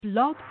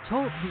Blog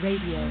Talk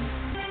Radio.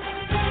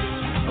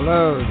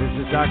 Hello, this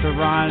is Dr.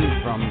 Ron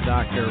from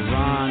Dr.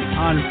 Ron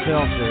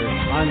Unfiltered,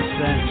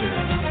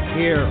 Uncensored,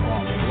 here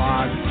on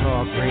Blog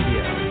Talk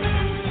Radio.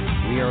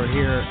 We are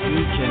here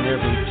each and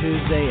every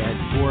Tuesday at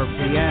 4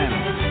 p.m.,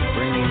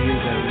 bringing you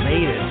the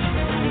latest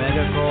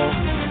medical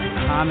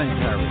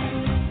commentary.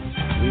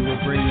 We will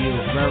bring you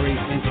very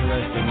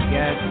interesting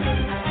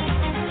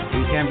guests.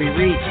 We can be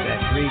reached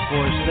at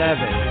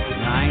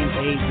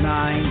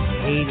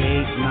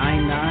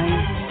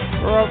 347-989-8899.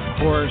 or of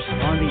course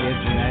on the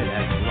internet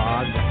at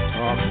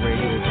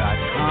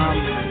blogtalkradio.com.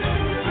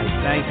 I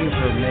thank you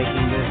for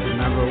making this the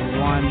number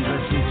one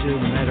listened to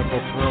medical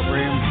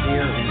program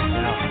here in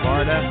South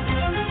Florida,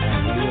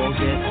 and we will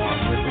get on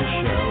with the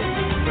show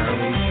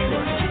very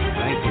shortly.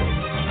 Thank you.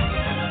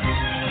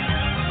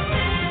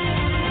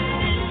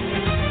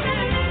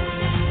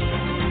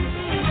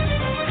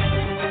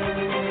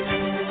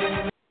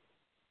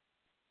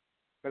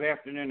 Good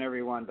afternoon,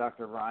 everyone.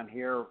 Dr. Ron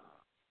here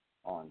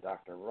on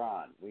Dr.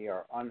 Ron. We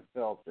are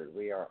unfiltered,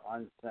 we are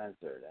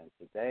uncensored, and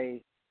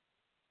today's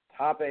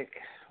topic,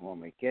 when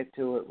we get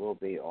to it, will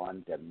be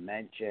on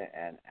dementia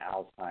and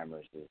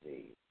Alzheimer's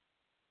disease.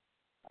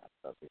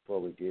 But before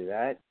we do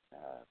that,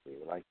 we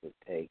would like to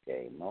take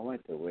a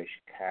moment to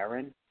wish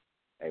Karen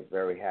a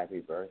very happy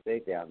birthday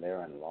down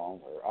there in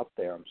Long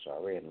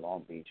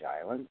Beach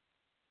Island.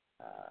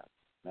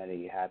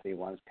 Many happy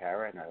ones,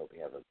 Karen. I hope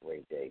you have a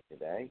great day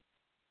today.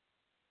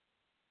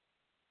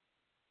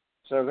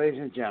 So, ladies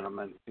and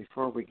gentlemen,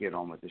 before we get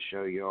on with the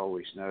show, you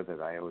always know that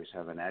I always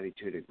have an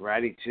attitude of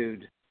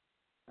gratitude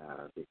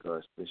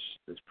because this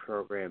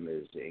program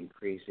is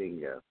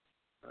increasing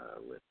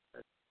with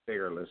a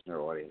bigger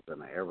listener audience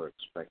than I ever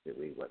expected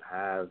we would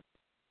have.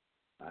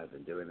 I've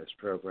been doing this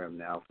program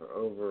now for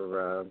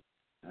over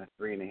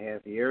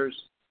 3.5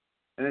 years.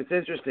 And it's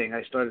interesting,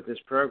 I started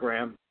this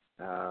program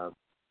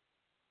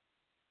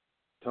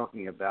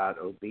talking about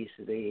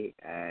obesity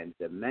and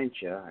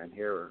dementia, and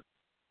here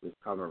we've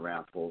come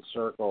around full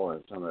circle,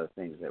 and some of the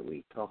things that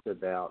we talked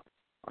about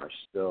are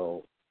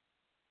still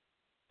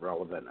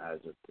relevant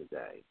as of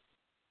today.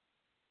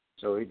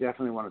 So we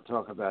definitely want to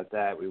talk about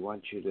that. We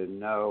want you to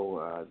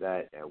know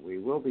that we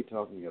will be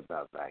talking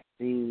about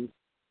vaccines,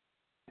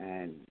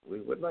 and we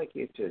would like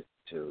you to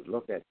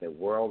look at the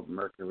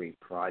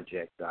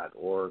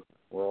worldmercuryproject.org,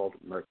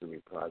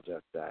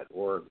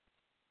 worldmercuryproject.org,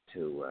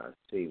 to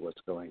see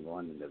what's going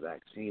on in the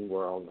vaccine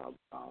world.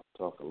 I'll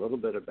talk a little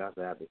bit about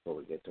that before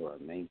we get to our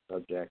main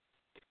subject.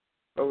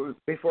 But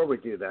before we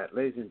do that,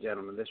 ladies and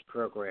gentlemen, this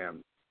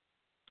program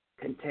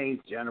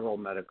contains general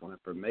medical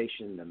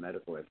information. The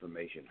medical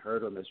information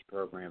heard on this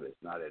program is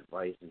not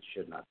advice and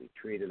should not be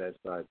treated as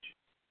such.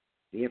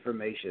 The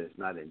information is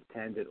not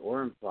intended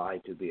or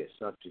implied to be a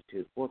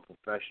substitute for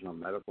professional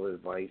medical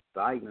advice,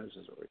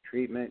 diagnosis, or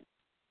treatment.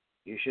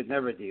 You should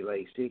never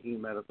delay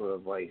seeking medical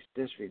advice,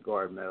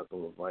 disregard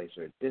medical advice,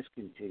 or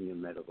discontinue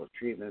medical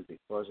treatment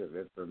because of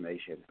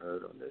information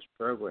heard on this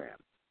program.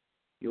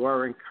 You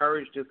are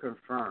encouraged to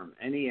confirm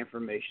any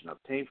information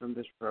obtained from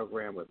this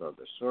program with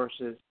other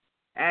sources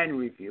and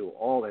review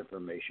all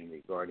information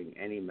regarding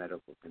any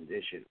medical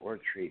condition or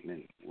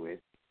treatment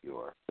with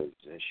your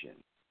physician.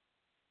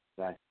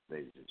 That,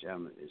 ladies and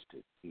gentlemen, is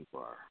to keep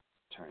our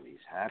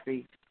attorneys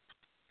happy.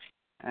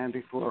 And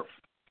before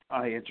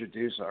I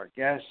introduce our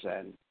guests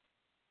and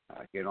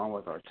get on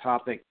with our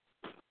topic,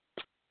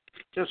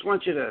 just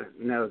want you to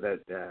know that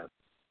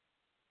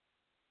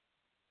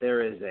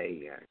there is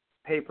a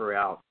paper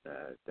out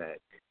that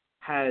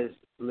has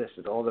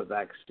listed all the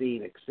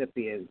vaccine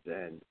excipients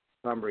and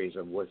summaries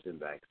of what's in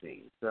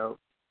vaccines. So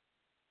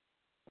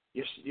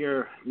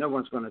no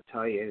one's going to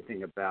tell you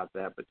anything about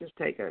that, but just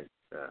take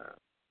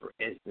for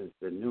instance,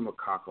 the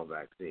pneumococcal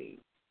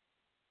vaccine.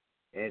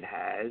 It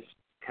has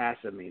cas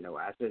amino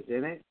acids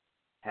in it,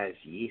 has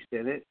yeast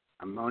in it,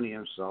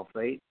 ammonium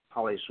sulfate,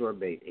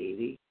 polysorbate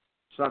 80,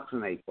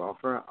 succinate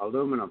buffer,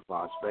 aluminum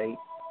phosphate,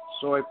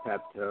 soy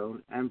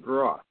peptone, and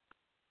broth.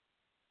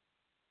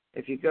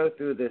 If you go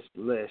through this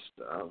list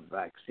of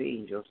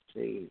vaccines, you'll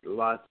see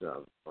lots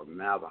of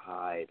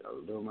formaldehyde,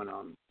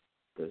 aluminum.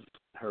 The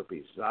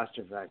herpes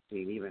zoster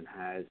vaccine even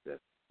has the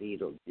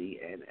fetal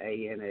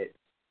DNA in it.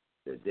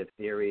 The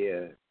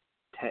diphtheria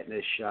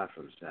tetanus shot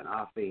from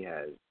Sanofi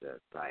has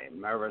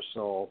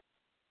thimerosal.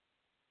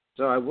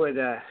 So I would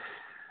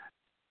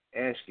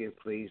ask you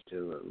please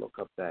to look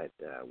up that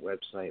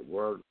website,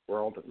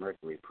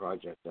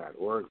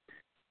 worldmercuryproject.org,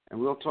 and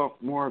we'll talk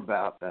more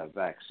about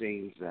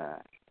vaccines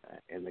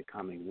in the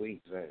coming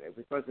weeks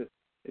because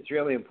it's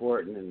really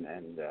important.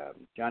 And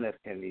John F.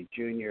 Kennedy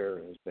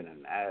Jr. has been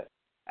an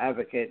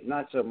advocate,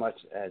 not so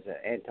much as an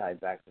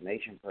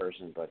anti-vaccination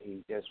person, but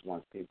he just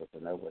wants people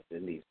to know what's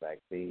in these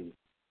vaccines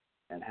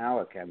and how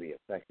it can be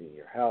affecting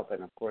your health.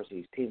 And, of course,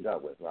 he's teamed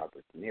up with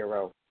Robert De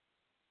Niro.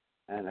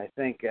 And I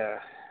think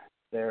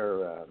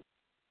their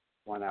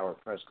 1-hour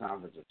press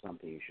conference is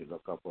something you should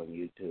look up on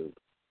YouTube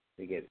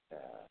to get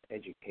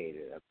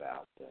educated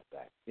about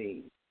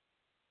vaccines.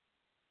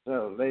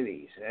 So,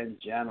 ladies and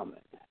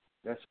gentlemen,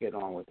 let's get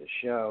on with the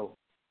show.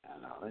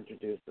 And I'll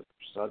introduce the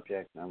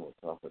subject, and then we'll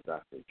talk with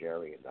Dr.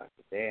 Jerry and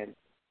Dr. Dan.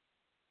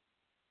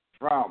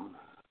 From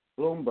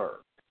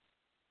Bloomberg,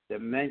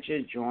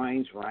 dementia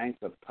joins ranks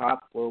of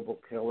top global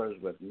killers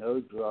with no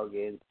drug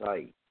in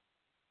sight,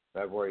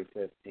 February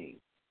 15th.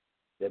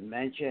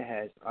 Dementia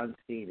has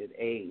unseated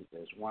AIDS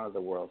as one of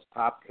the world's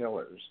top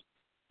killers.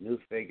 New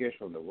figures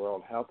from the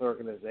World Health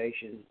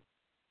Organization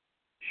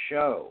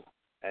show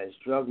as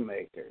drug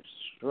makers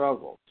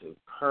struggle to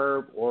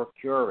curb or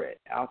cure it,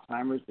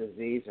 Alzheimer's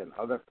disease and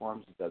other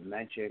forms of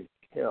dementia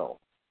kill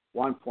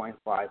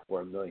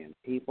 1.54 million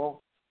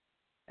people.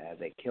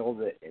 They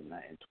killed it in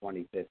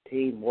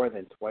 2015, more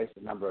than twice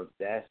the number of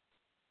deaths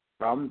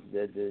from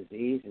the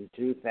disease in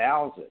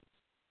 2000.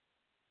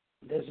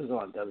 This is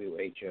on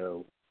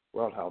WHO,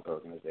 World Health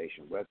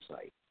Organization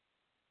website.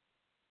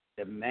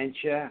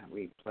 Dementia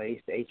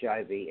replaced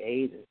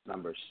HIV/AIDS as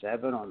number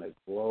 7 on the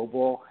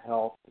Global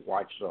Health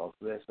Watchdog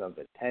list of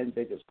the 10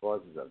 biggest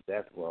causes of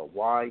death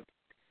worldwide.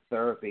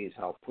 Therapies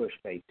help push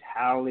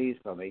fatalities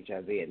from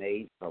HIV and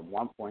AIDS from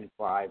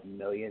 1.5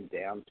 million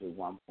down to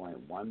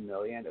 1.1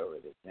 million over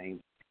the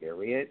same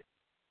period.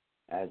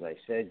 As I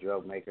said,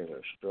 drug makers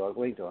are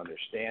struggling to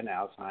understand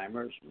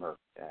Alzheimer's. Merck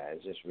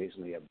has just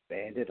recently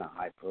abandoned a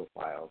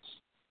high-profile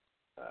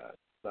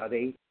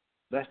study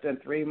less than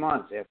 3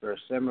 months after a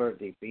similar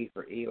defeat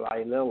for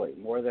Eli Lilly.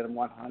 More than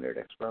 100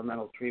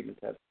 experimental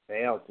treatments have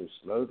failed to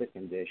slow the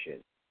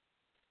condition,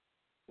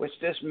 which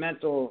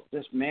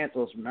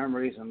dismantles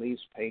memories and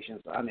leaves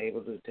patients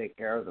unable to take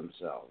care of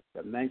themselves.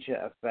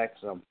 Dementia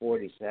affects some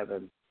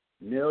 47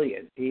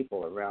 million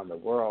people around the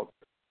world,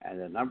 and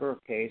the number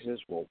of cases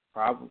will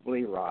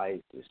probably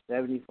rise to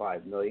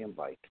 75 million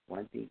by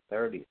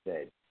 2030,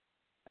 said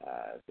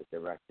the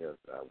director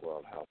of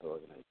World Health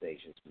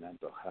Organization's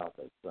Mental Health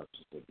and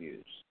Substance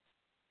Abuse.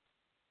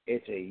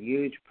 It's a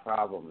huge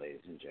problem, ladies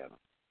and gentlemen,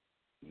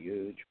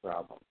 huge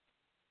problem.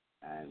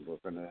 And we're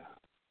going to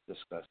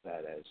discuss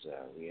that as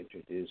we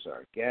introduce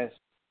our guests.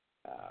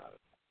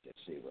 Let's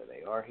see where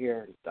they are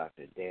here,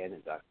 Dr. Dan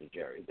and Dr.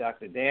 Jerry.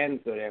 Dr. Dan,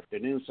 good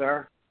afternoon,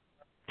 sir.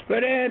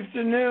 Good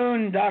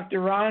afternoon,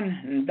 Dr. Ron,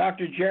 and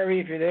Dr.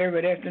 Jerry, if you're there,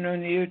 good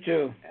afternoon to you,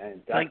 too.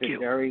 And Dr. Thank you.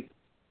 Jerry.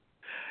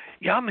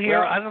 Yeah, I'm here.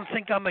 Well, I don't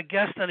think I'm a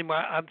guest anymore.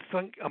 I'm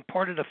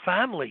part of the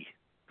family.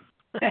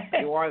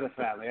 You are the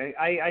family.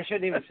 I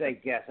shouldn't even say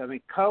guest. I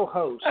mean,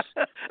 co-host.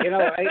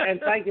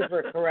 And thank you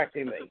for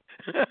correcting me.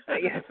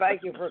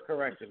 Thank you for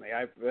correcting me.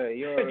 Give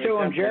it to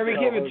him, Jerry.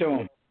 Give it to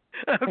him.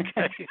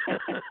 Okay.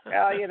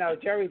 Well,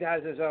 Jerry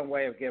has his own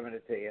way of giving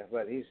it to you,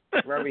 but he's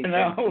very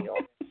genteel.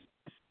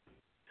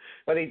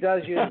 But he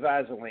does use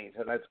Vaseline,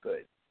 so that's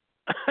good.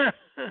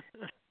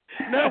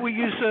 No, we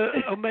use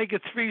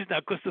omega-3s now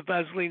because the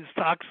Vaseline's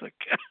toxic.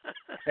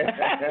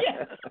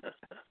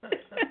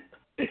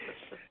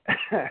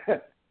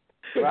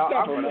 Well,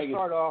 I'm going to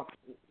start off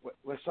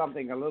with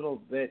something a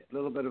little bit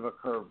of a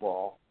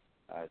curveball,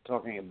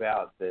 talking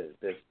about this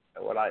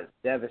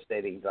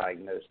devastating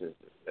diagnosis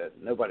that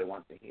nobody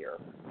wants to hear,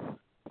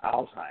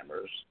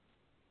 Alzheimer's.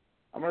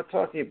 I'm going to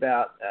talk to you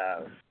about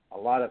a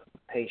lot of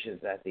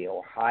patients at the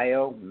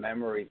Ohio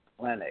Memory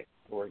Clinic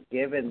who were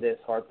given this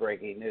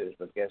heartbreaking news.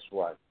 But guess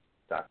what,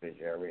 Dr.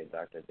 Jerry and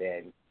Dr.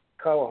 Dan,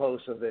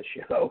 co-hosts of this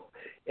show,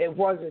 it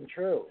wasn't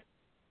true.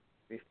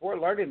 Before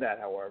learning that,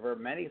 however,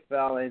 many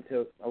fell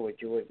into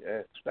what you would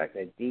expect,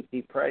 a deep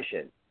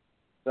depression.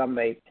 Some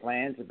made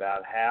plans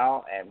about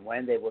how and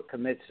when they would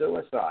commit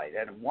suicide,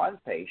 and one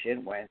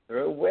patient went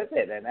through with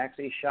it and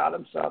actually shot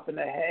himself in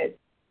the head.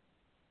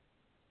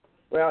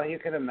 Well, you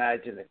can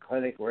imagine the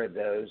clinic where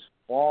those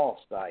false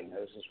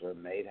diagnoses were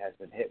made has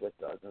been hit with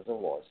dozens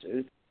of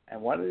lawsuits,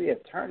 and one of the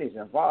attorneys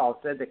involved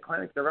said the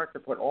clinic director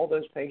put all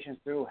those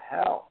patients through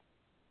hell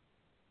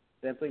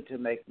simply to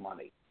make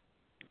money.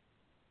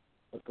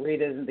 But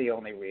greed isn't the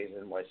only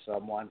reason why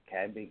someone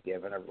can be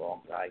given a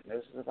wrong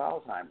diagnosis of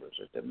Alzheimer's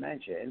or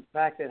dementia. In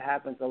fact, it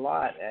happens a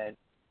lot, and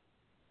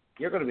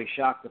you're going to be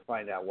shocked to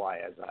find out why,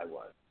 as I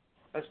was.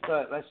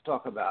 Let's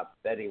talk about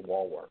Betty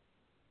Walworth.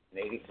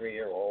 An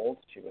 83-year-old,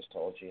 she was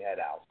told she had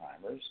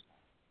Alzheimer's,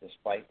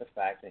 despite the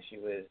fact that she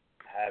was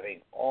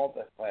having all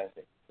the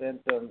classic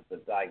symptoms. The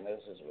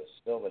diagnosis was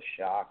still a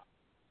shock.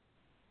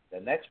 The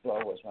next blow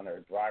was when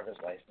her driver's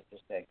license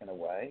was taken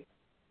away.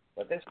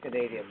 But this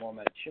Canadian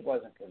woman, she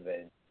wasn't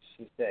convinced.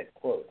 She said,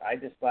 quote, "I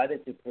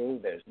decided to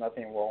prove there's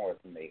nothing wrong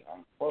with me,"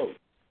 unquote.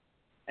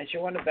 And she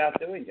went about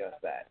doing just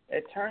that.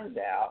 It turns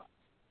out,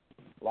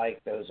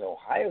 like those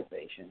Ohio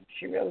patients,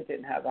 she really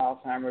didn't have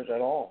Alzheimer's at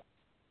all.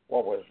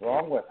 What was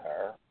wrong with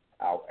her,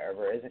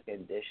 however, is a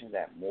condition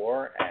that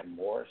more and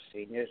more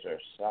seniors are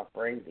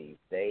suffering these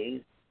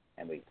days,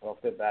 and we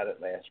talked about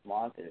it last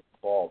month. It's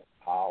called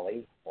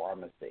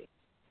polypharmacy.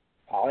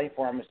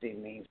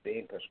 Polypharmacy means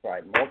being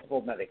prescribed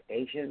multiple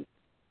medications,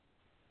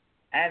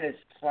 and it's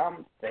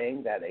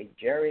something that a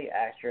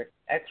geriatric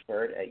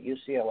expert at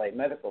UCLA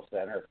Medical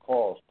Center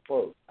calls,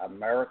 quote,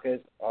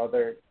 America's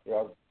other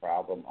drug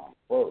problem,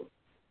 unquote.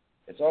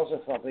 It's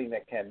also something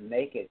that can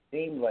make it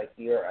seem like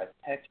you're a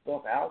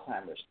textbook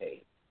Alzheimer's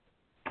case.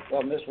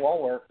 Well, Miss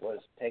Walworth was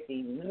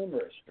taking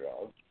numerous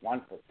drugs,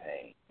 one for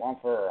pain, one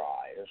for her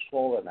eye, a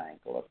swollen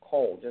ankle, a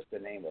cold, just to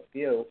name a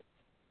few.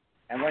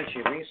 And when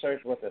she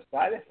researched what the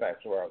side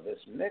effects were of this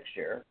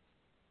mixture,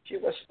 she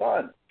was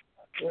stunned.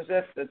 It was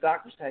as if the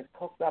doctors had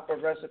cooked up a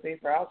recipe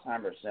for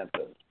Alzheimer's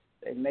symptoms.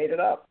 They made it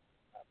up.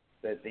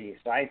 That the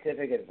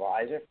scientific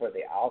advisor for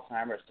the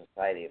Alzheimer's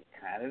Society of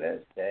Canada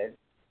said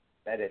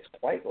that it's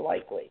quite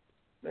likely,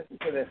 listen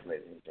to this,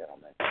 ladies and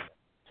gentlemen,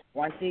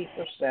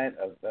 20%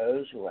 of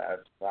those who have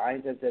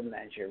signs of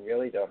dementia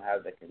really don't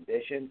have the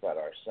condition but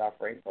are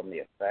suffering from the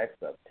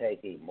effects of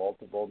taking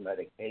multiple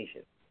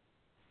medications.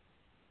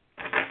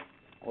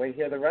 Wait to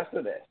hear the rest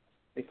of this.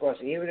 Because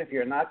even if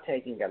you're not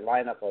taking a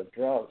lineup of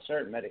drugs,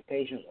 certain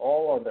medications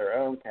all on their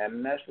own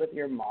can mess with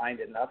your mind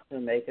enough to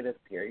make it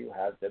appear you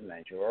have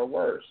dementia or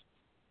worse.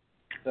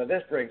 So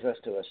this brings us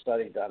to a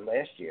study done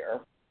last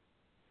year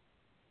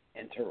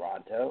in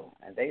Toronto,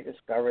 and they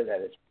discovered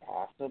that it's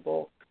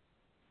possible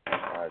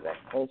that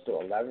close to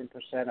 11%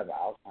 of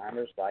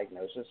Alzheimer's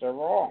diagnoses are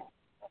wrong.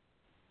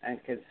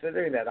 And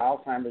considering that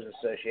Alzheimer's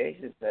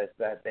Association says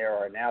that there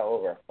are now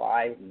over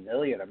 5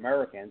 million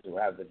Americans who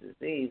have the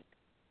disease,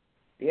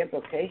 the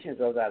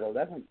implications of that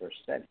 11%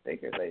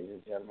 figure, ladies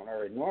and gentlemen,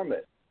 are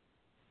enormous.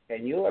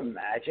 Can you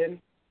imagine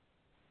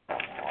the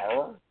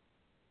horror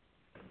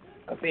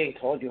of being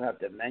told you have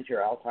dementia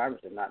or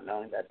Alzheimer's and not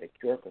knowing that the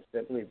cure could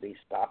simply be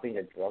stopping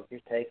a drug you're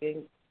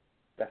taking?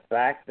 The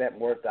fact that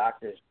more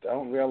doctors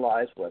don't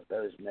realize what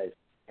those meds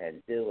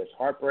can do is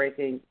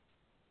heartbreaking.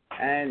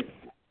 And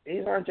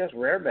these aren't just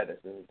rare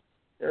medicines.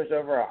 There's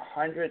over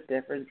 100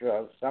 different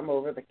drugs, some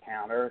over the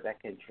counter,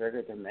 that can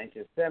trigger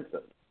dementia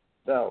symptoms.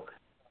 So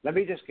let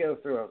me just go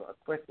through a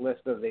quick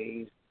list of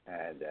these.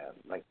 And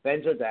like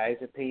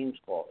benzodiazepines,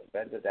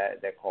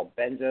 they're called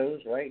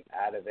benzos, right?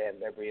 Ativan,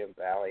 Librium,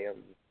 Valium,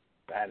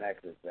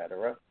 Xanax,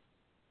 etc.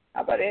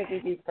 How about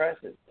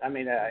antihistamines,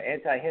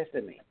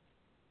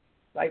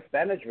 like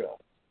Benadryl,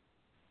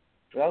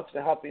 drugs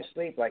to help you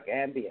sleep like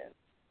Ambien,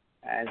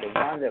 and the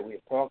one that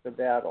we've talked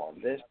about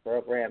on this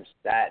program,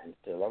 statins,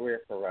 to lower your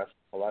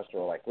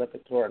cholesterol like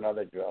Lipitor and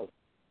other drugs,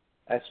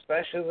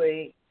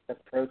 especially the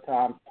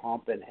proton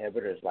pump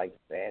inhibitors like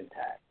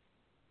Zantac,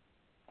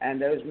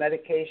 and those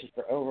medications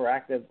for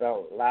overactive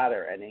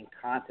bladder and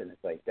incontinence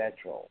like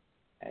Detrol,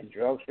 and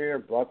drugs for your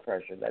blood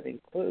pressure that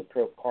include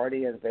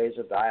Procardia and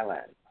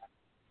Vasodilan.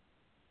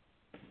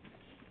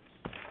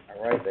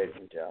 All right, ladies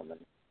and gentlemen,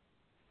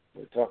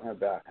 we're talking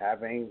about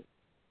having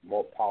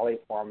more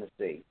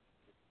polypharmacy.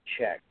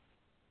 Check.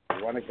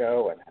 You want to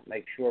go and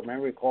make sure,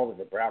 remember we called it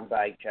the brown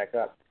bag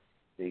checkup,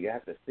 so you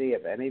have to see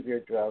if any of your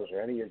drugs or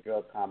any of your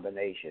drug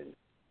combinations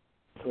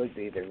could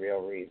be the real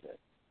reason.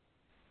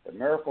 The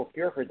miracle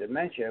cure for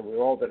dementia we've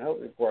all been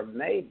hoping for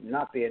may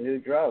not be a new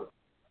drug.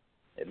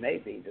 It may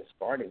be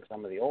discarding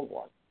some of the old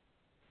ones.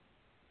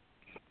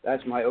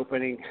 That's my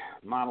opening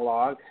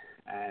monologue.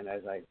 And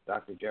as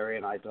Dr. Jerry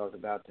and I talked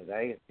about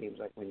today, it seems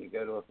like when you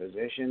go to a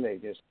physician, they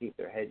just keep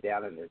their head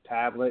down in their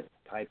tablet,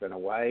 typing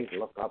away,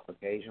 look up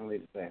occasionally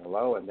to say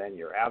hello, and then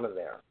you're out of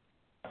there.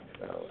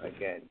 So,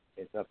 again,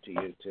 it's up to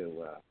you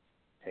to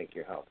take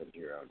your health into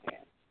your own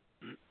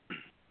hands.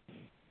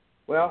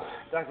 Well,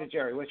 Dr.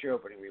 Jerry, what's your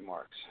opening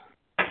remarks?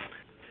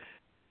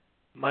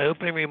 My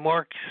opening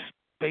remarks,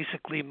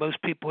 basically,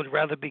 most people would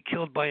rather be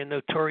killed by a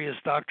notorious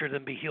doctor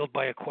than be healed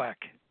by a quack.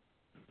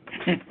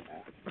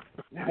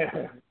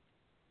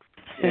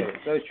 Yeah,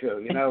 so true.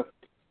 You know,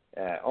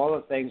 all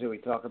the things that we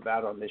talk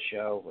about on this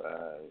show,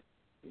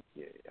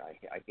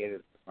 I get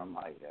it from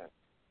my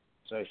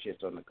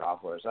associates on the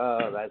golf course.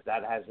 Oh,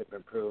 that hasn't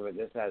been proven.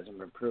 This hasn't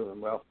been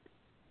proven. Well,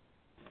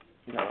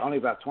 you know, only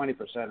about 20%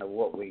 of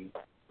what we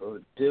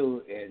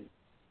do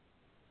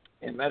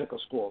in medical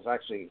school is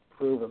actually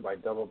proven by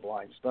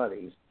double-blind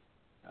studies.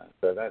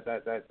 So that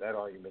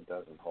argument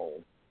doesn't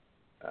hold.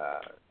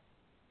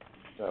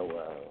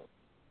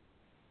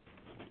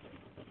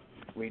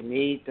 We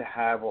need to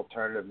have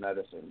alternative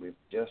medicine. We've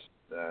just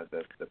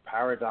the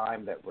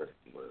paradigm that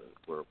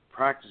we're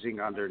practicing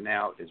under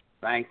now is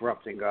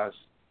bankrupting us.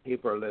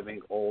 People are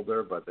living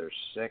older, but they're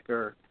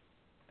sicker.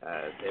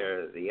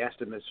 The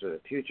estimates for the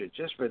future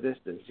just for this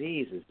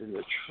disease is in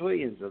the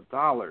trillions of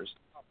dollars.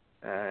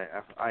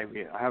 I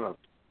have a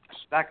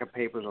stack of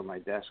papers on my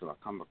desk, and I'll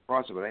come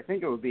across it, but I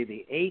think it would be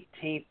the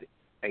 18th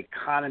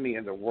economy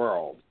in the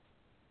world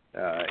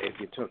if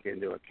you took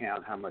into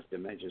account how much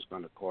dementia is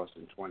going to cost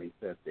in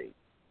 2050.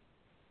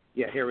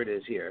 Yeah, here it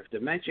is here. If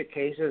dementia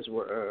cases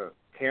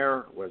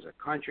care was a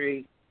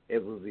country, it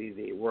would be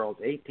the world's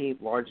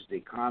 18th largest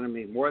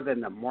economy, more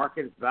than the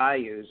market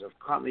values of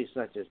companies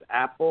such as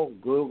Apple,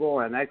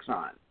 Google, and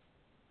Exxon.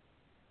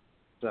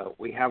 So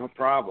we have a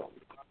problem.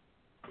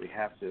 We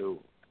have to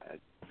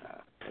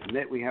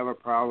admit we have a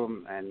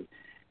problem, and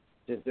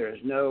since there's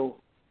no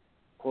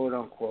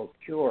quote-unquote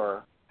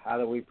cure, how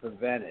do we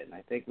prevent it? And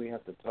I think we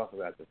have to talk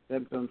about the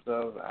symptoms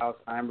of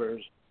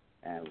Alzheimer's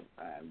and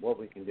what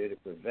we can do to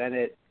prevent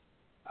it.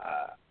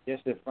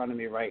 Just in front of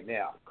me right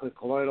now, could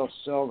colloidal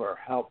silver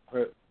help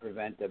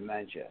prevent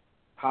dementia?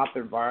 top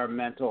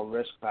environmental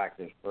risk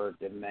factors for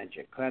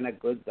dementia. Can a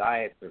good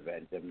diet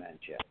prevent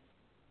dementia?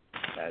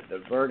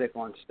 The verdict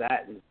on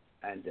statins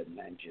and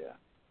dementia.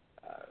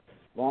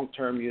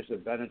 Long-term use of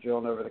Benadryl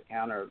and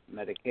over-the-counter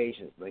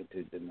medications linked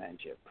to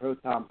dementia.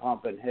 Proton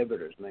pump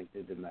inhibitors linked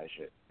to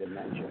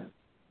dementia.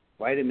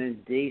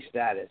 Vitamin D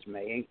status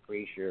may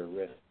increase your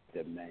risk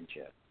of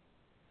dementia.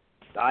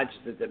 Dodge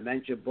the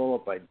dementia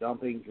bullet by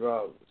dumping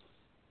drugs.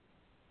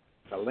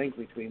 The link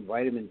between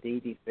vitamin D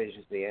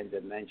deficiency and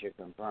dementia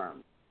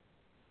confirmed.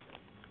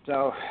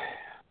 So,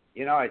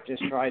 I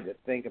just tried to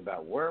think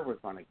about where we're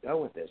going to go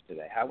with this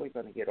today. How are we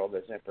going to get all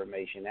this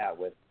information out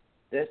with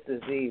this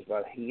disease?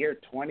 By the year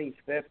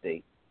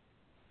 2050,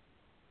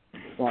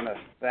 it's going to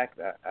affect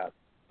a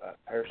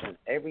person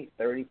every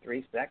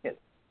 33 seconds.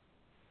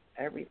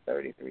 Every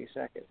 33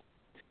 seconds.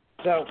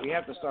 So we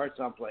have to start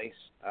someplace.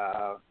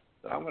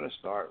 So I'm going to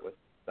start with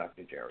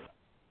Dr. Jerry.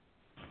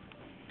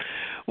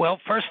 Well,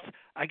 first,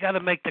 I got to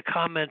make the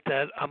comment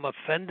that I'm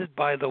offended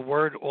by the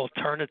word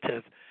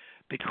alternative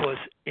because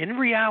in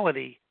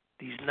reality,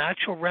 these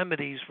natural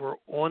remedies were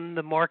on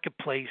the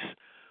marketplace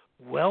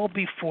well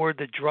before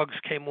the drugs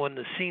came on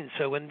the scene.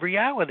 So in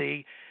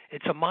reality,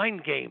 it's a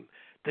mind game.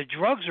 The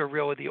drugs are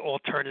really the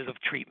alternative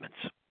treatments.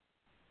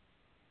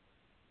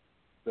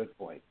 Good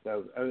point.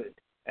 So,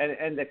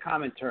 and the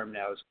common term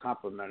now is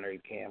complementary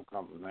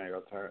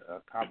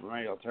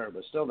alternative,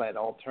 but still that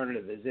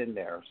alternative is in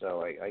there.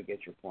 So I get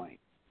your point.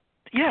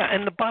 Yeah,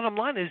 and the bottom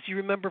line is, you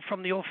remember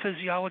from the old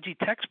physiology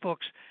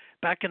textbooks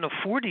back in the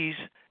 40s,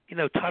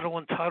 Tuttle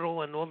and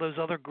Tuttle and all those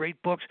other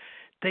great books,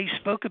 they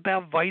spoke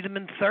about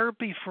vitamin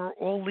therapy for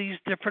all these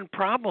different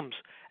problems.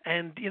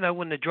 And,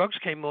 when the drugs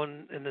came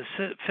on in the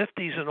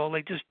 50s and all,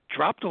 they just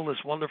dropped all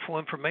this wonderful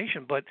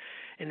information. But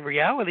in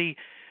reality,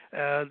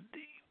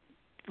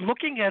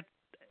 looking at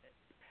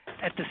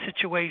the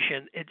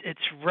situation,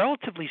 it's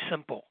relatively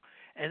simple.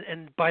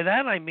 And by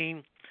that I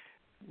mean,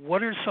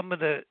 what are some of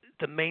the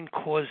main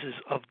causes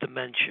of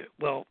dementia?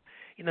 Well,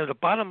 the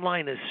bottom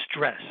line is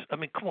stress. I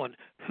mean, come on,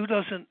 who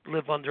doesn't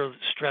live under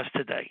stress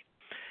today?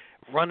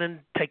 Running,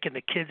 taking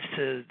the kids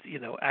to,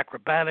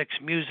 acrobatics,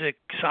 music,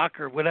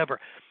 soccer, whatever.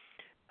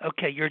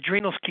 Okay, your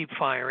adrenals keep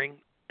firing,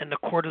 and the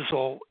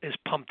cortisol is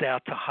pumped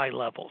out to high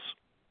levels.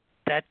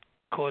 That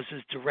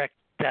causes direct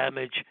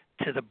damage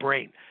to the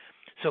brain.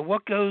 So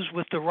what goes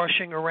with the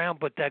rushing around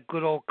but that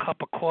good old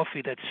cup of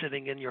coffee that's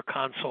sitting in your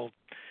console?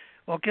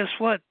 Well, guess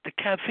what? The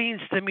caffeine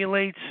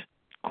stimulates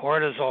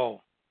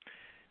cortisol.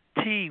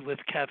 Tea with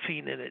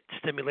caffeine in it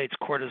stimulates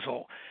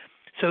cortisol.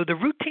 So the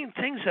routine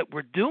things that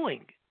we're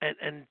doing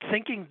and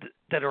thinking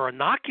that are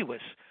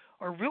innocuous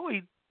are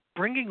really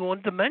bringing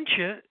on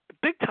dementia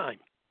big time.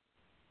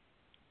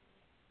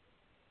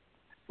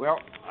 Well,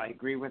 I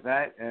agree with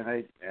that,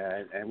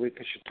 and we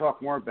should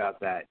talk more about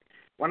that.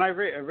 When I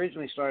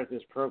originally started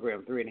this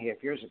program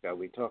 3.5 years ago,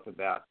 we talked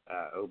about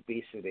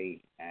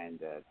obesity and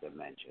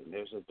dementia.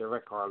 There's a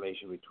direct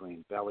correlation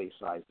between belly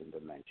size and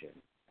dementia.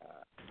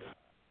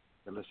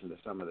 And listen to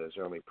some of those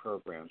early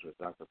programs with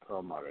Dr.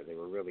 Perlmutter. They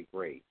were really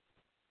great.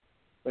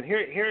 But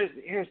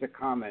here's the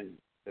common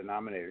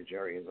denominator,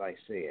 Jerry, as I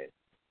see it.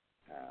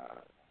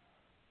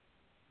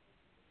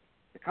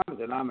 The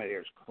common denominator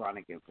is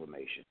chronic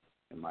inflammation,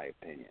 in my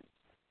opinion,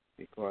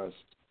 because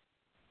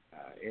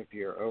if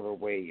you're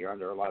overweight, you're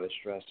under a lot of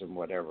stress and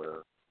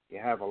whatever, you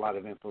have a lot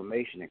of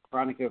inflammation, and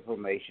chronic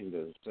inflammation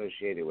is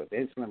associated with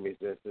insulin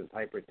resistance,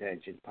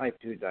 hypertension, type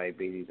 2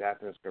 diabetes,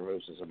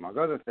 atherosclerosis, among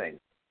other things.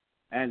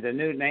 And the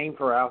new name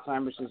for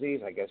Alzheimer's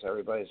disease, I guess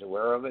everybody's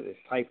aware of it, is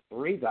type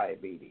 3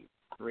 diabetes.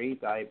 3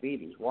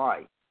 diabetes.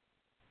 Why?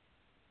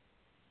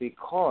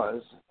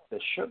 Because the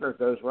sugar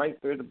goes right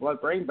through the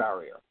blood-brain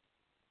barrier.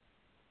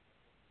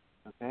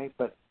 Okay,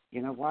 but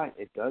you know what?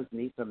 It does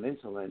need some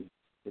insulin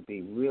to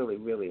be really,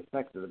 really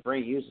effective. The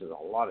brain uses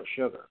a lot of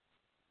sugar,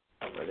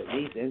 but it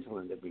needs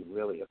insulin to be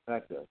really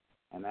effective.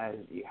 And as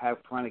you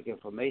have chronic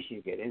inflammation,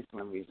 you get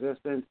insulin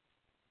resistance,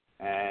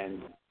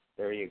 and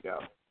there you go.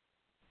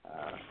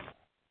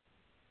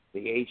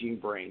 The aging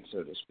brain,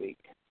 so to speak.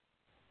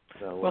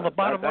 So, well, the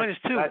bottom line is,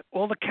 too,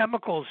 all the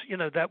chemicals,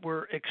 that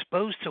we're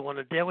exposed to on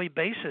a daily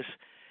basis,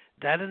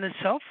 that in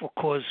itself will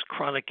cause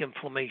chronic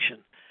inflammation.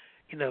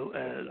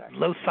 Exactly.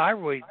 Low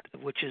thyroid,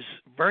 which is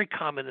very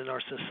common in our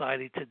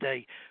society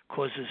today,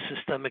 causes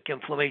systemic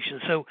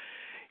inflammation. So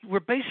we're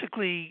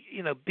basically,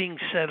 being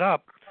set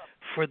up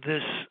for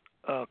this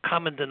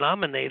common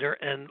denominator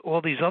and all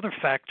these other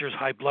factors,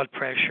 high blood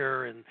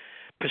pressure and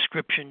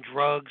prescription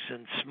drugs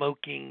and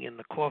smoking and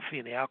the coffee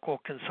and the alcohol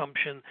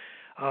consumption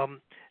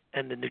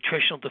and the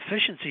nutritional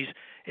deficiencies.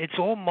 It's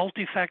all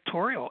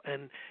multifactorial.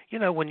 And,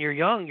 when you're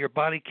young, your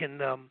body can,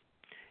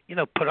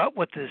 put up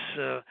with this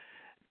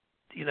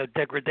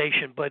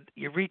degradation, but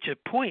you reach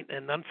a point,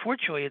 and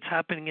unfortunately it's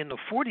happening in the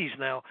 40s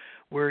now,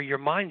 where your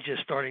mind's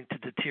just starting to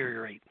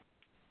deteriorate.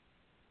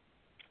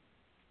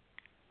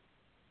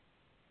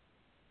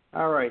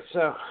 All right,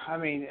 so I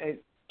mean,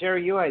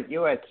 Jerry, you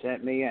had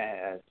sent me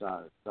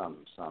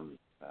some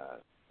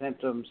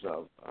symptoms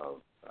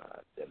of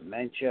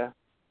dementia.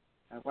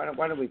 Why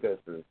don't we go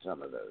through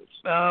some of those?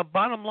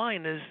 Bottom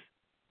line is,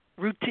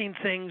 routine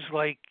things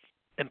like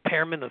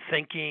impairment of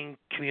thinking,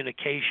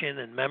 communication,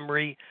 and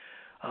memory,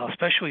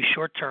 especially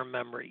short-term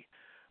memory.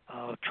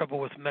 Trouble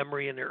with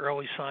memory and the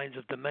early signs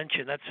of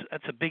dementia.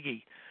 That's a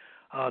biggie.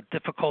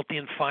 Difficulty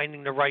in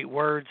finding the right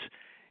words.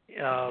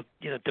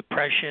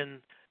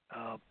 Depression.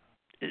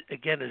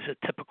 Again, is a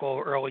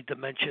typical early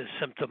dementia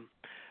symptom.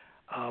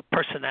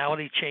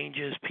 Personality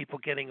changes. People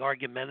getting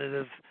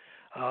argumentative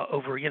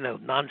over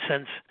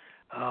nonsense.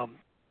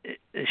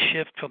 A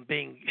shift from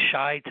being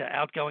shy to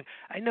outgoing.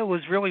 I know it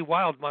was really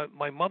wild.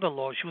 My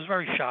mother-in-law, she was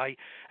very shy,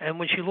 and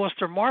when she lost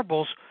her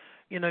marbles,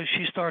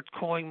 she started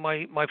calling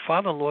my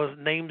father-in-law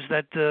names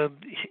that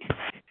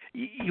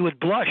you would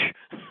blush.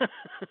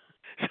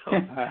 So,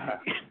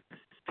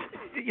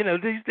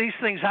 these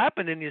things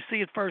happen, and you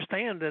see it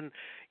firsthand, and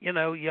you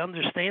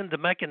understand the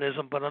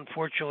mechanism, but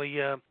unfortunately,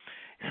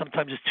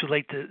 sometimes it's too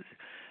late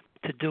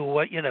to do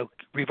what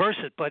reverse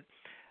it. But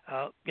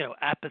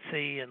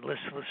apathy and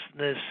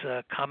listlessness,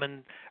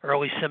 common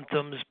early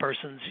symptoms.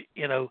 Persons,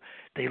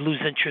 they lose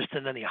interest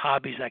in any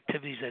hobbies,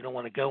 activities. They don't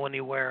want to go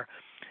anywhere.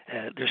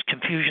 There's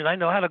confusion.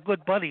 I had a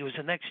good buddy who was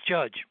an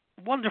ex-judge.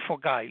 Wonderful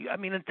guy. I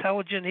mean,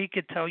 intelligent. He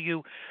could tell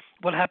you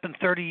what happened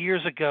 30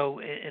 years ago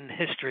in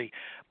history.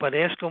 But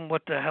ask him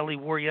what the hell he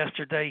wore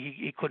yesterday,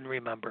 he couldn't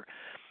remember.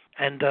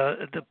 And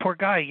the poor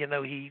guy,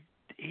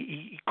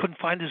 he couldn't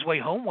find his way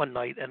home one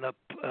night, and a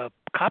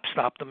cop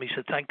stopped him. He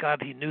said, "Thank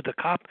God he knew the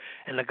cop,"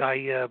 and the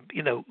guy,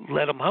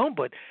 led him home.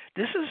 But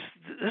this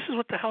is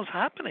what the hell's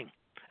happening,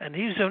 and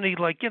he's only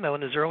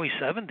in his early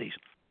 70s.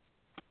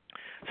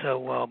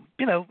 So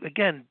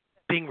again,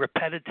 being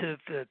repetitive,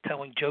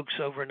 telling jokes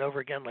over and over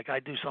again, like I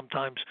do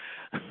sometimes,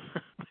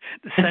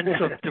 the sense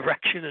of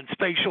direction and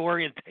spatial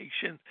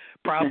orientation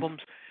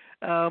problems.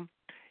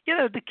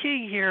 The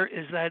key here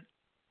is that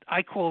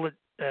I call it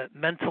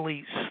mental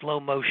slow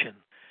motion,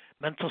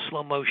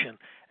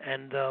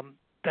 and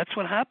that's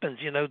what happens.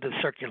 The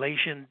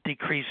circulation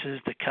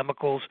decreases, the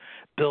chemicals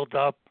build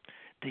up,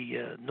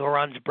 the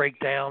neurons break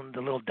down,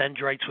 the little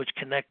dendrites which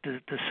connect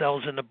the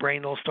cells in the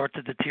brain all start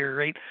to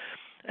deteriorate,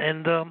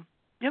 and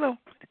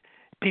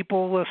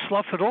people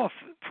slough it off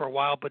for a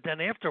while, but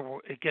then after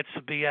it gets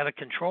to be out of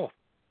control.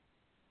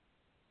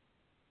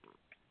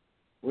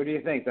 What do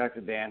you think,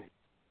 Dr. Dan?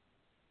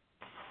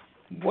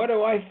 What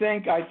do I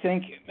think? I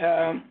think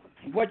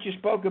what you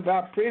spoke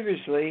about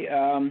previously,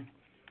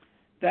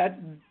 that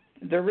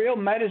the real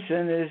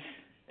medicine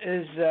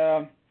is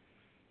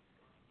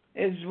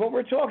what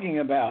we're talking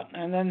about,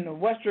 and then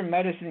Western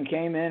medicine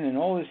came in, and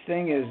all this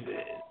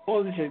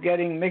is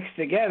getting mixed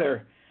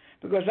together.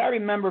 Because I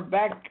remember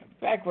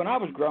back when I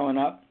was growing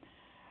up,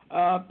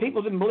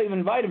 people didn't believe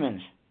in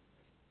vitamins.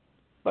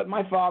 But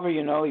my father,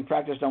 he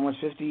practiced almost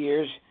 50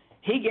 years.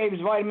 He gave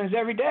his vitamins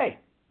every day.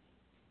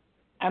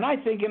 And I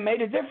think it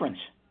made a difference.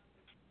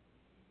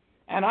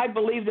 And I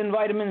believed in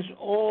vitamins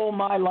all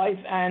my life,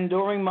 and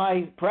during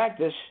my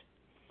practice,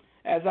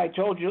 as I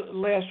told you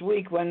last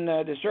week, when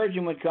the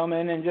surgeon would come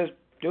in and just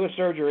do a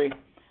surgery,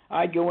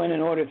 I'd go in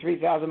and order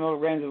 3,000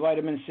 milligrams of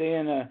vitamin C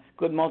and a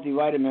good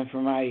multivitamin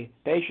for my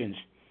patients.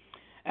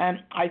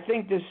 And I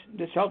think this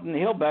helped them to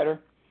heal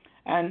better.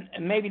 And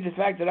maybe the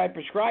fact that I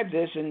prescribed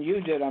this, and you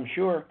did, I'm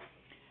sure,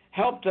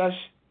 helped us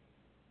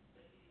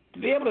to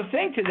be able to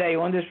think today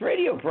on this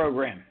radio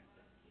program.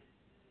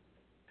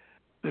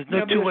 There's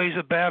no two ways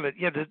about it.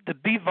 Yeah, the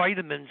B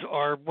vitamins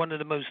are one of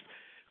the most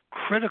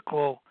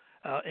critical,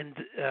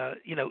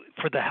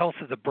 for the health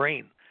of the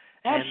brain.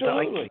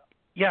 Absolutely.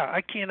 And,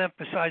 I can't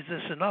emphasize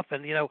this enough.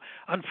 And,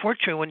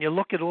 unfortunately, when you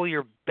look at all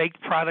your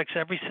baked products,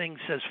 everything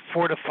says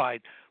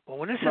fortified. Well,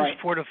 when it says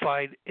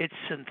fortified, it's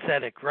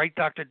synthetic, right,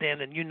 Dr.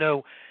 Dan? And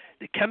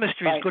the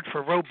chemistry is good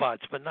for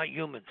robots, but not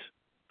humans.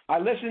 I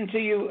listened to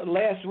you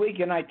last week,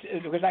 and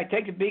because I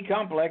take the B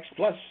complex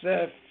plus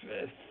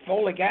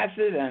folic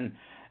acid and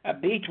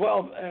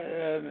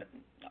B12,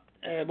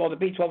 the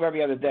B12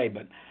 every other day,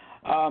 but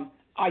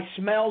I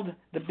smelled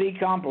the B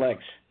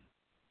complex,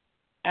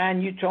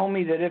 and you told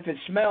me that if it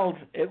smelled,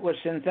 it was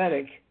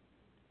synthetic.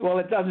 Well,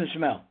 it doesn't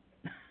smell.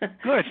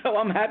 Good. So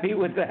I'm happy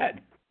with that.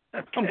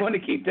 Okay. I'm going to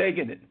keep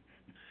taking it.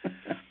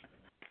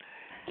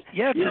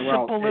 It's a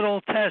simple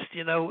little test.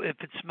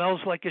 If it smells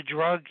like a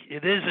drug,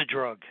 it is a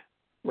drug.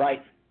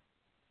 Right.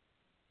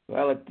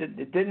 Well,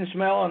 it didn't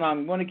smell, and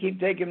I'm going to keep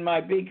taking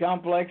my B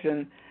complex,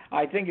 and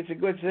I think it's a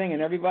good thing,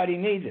 and everybody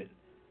needs it.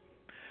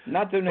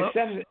 Not to an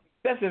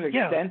excessive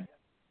extent.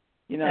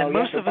 And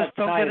most of us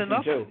don't get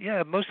enough.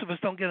 Yeah, most of us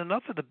don't get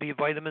enough of the B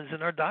vitamins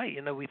in our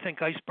diet. We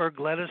think iceberg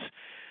lettuce,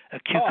 a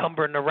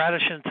cucumber, and a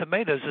radish and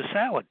tomatoes is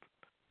salad.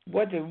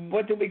 What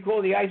do we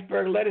call the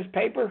iceberg lettuce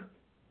paper?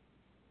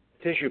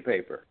 Tissue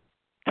paper.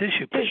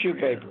 Tissue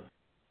paper.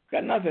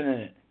 Got nothing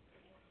in it.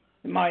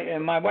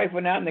 My wife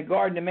went out in the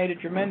garden and made a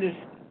tremendous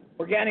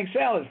organic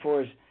salad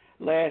for us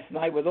last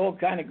night with all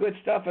kind of good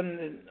stuff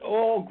and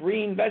all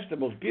green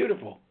vegetables.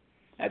 Beautiful.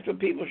 That's what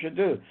people should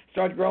do.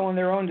 Start growing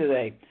their own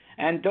today.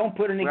 And don't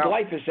put any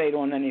glyphosate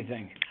on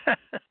anything.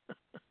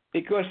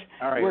 Because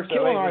we're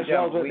killing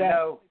ourselves with that.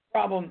 The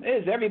problem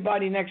is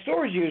everybody next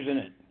door is using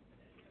it.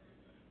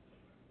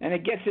 and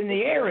it gets in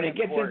the air, and it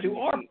gets into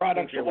our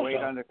products keep your also. weight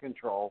under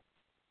control.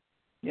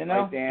 You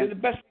know, right, Dan? do the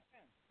best.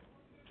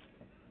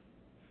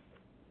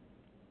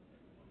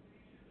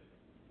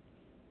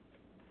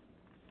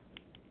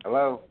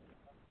 Hello?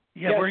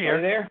 Yeah, Yes, we're here. Are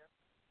you there?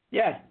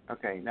 Yes.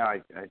 Okay, no,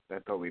 I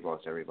thought we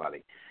lost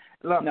everybody.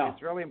 Look, No.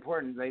 it's really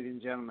important, ladies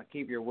and gentlemen,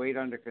 keep your weight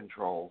under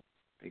control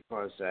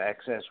because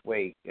excess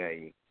weight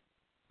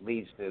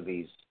leads to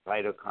these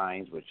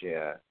cytokines, which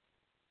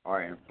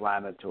are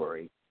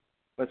inflammatory.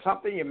 But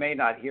something you may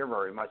not hear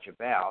very much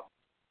about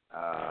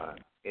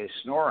is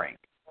snoring.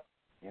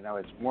 You know,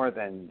 it's more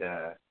than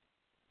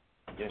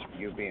just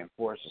you being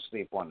forced to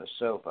sleep on the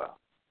sofa.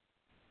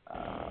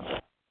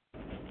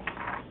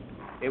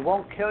 It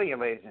won't kill you,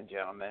 ladies and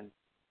gentlemen,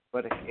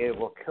 but it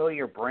will kill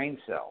your brain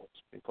cells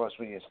because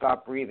when you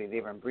stop breathing,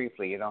 even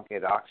briefly, you don't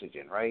get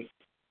oxygen, right?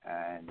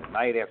 And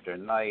night after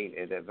night,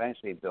 it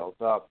eventually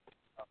builds up.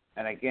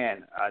 And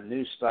again, a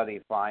new study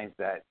finds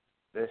that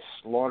this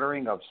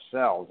slaughtering of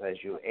cells as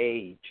you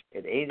age,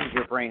 it ages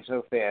your brain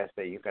so fast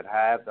that you could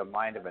have the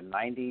mind of a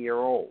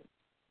 90-year-old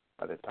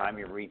by the time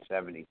you reach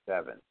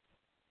 77.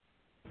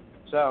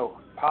 So,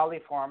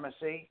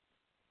 polypharmacy,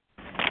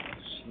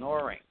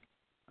 snoring,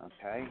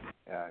 okay?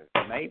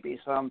 Maybe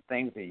some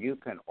things that you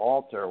can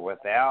alter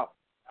without,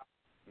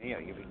 you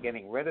be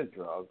getting rid of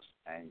drugs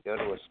and go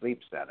to a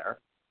sleep center.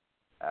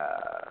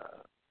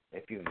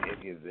 If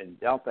you've been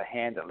dealt a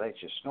hand that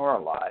lets you snore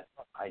a lot,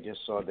 I just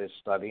saw this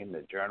study in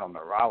the journal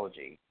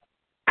Neurology,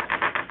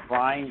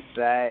 finds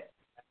that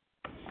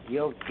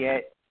you'll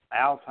get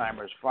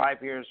Alzheimer's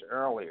 5 years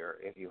earlier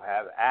if you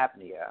have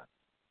apnea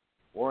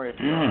or if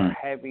you're a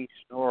heavy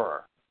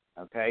snorer.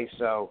 Okay,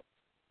 so,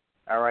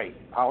 all right,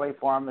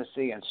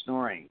 polypharmacy and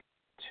snoring,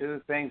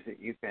 two things that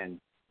you can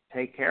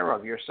take care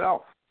of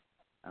yourself,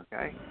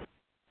 okay,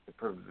 to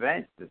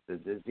prevent the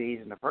disease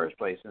in the first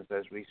place, since,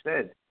 as we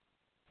said,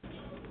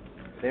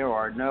 there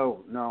are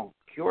no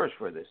cures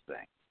for this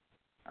thing,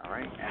 all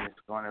right? And it's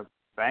going to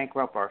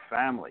bankrupt our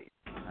families.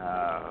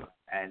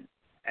 And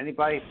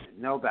anybody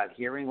know about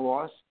hearing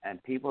loss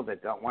and people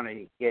that don't want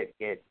to get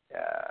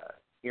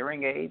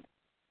hearing aids?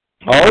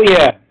 Oh,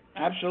 yeah,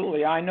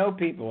 absolutely. I know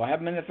people. I have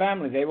them in the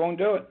family. They won't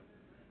do it.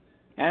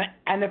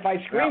 And if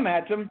I scream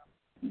at them,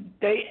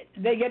 they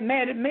get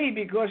mad at me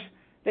because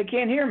they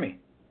can't hear me.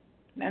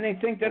 And they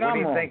think that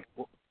I'm wrong.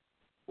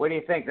 What do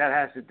you think that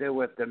has to do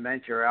with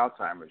dementia or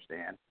Alzheimer's,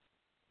 Dan?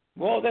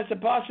 Well, there's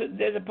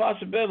a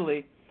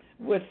possibility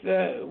with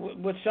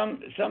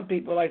some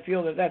people. I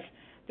feel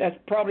that's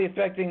probably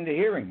affecting the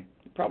hearing,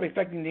 probably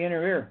affecting the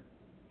inner ear.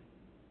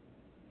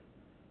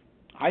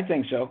 I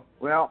think so.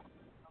 Well,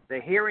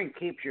 the hearing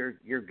keeps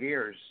your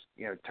gears,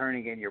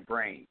 turning in your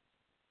brain,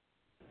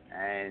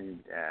 and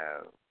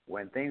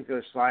when things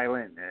go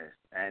silent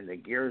and the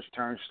gears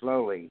turn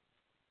slowly,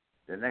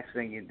 the next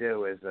thing you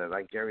do is,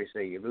 like Jerry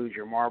said, you lose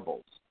your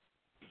marbles.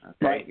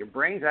 Okay? Right. Your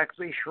brains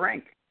actually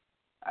shrink.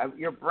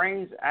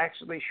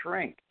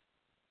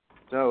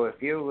 So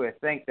if you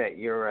think that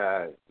you're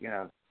a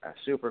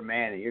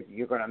Superman and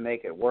you're going to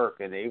make it work,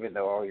 and even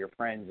though all your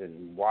friends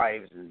and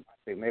wives and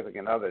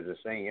significant others are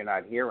saying you're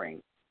not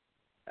hearing,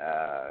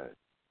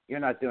 you're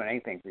not doing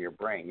anything for your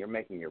brain. You're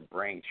making your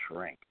brain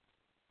shrink.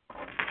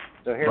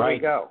 So here we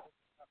go.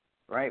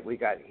 Right? We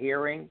got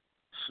hearing,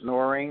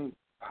 snoring,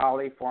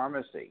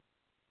 polypharmacy.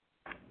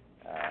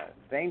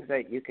 Things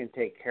that you can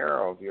take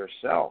care of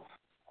yourself.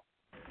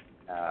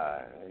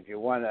 If you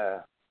want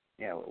to,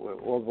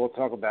 we'll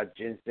talk about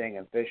ginseng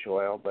and fish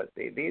oil, but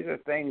these are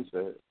things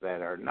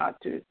that are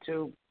not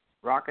too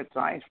rocket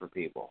science for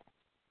people.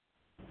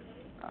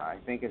 I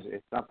think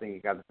it's something you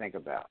got to think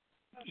about.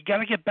 You got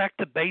to get back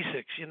to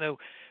basics.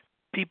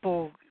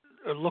 People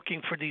are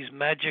looking for these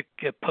magic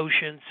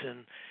potions,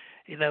 and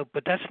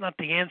but that's not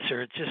the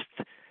answer. It's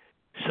just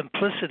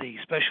simplicity,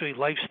 especially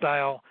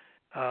lifestyle.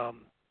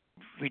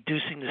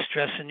 Reducing the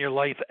stress in your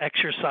life,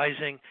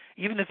 exercising,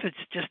 even if it's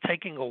just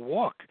taking a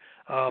walk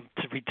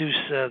to reduce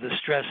the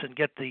stress and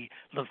get the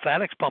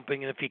lymphatics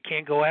pumping. And if you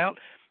can't go out,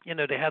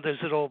 they have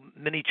those little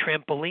mini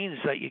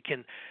trampolines that you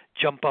can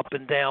jump up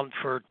and down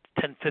for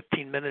 10,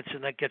 15 minutes,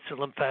 and that gets the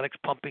lymphatics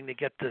pumping to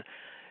get the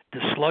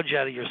sludge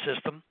out of your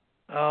system.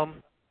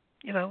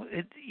 You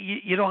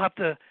don't have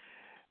to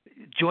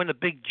join a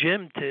big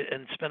gym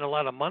and spend a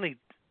lot of money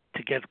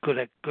to get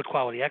good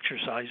quality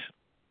exercise.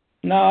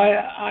 No,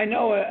 I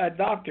know a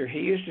doctor. He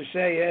used to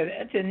say,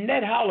 it's a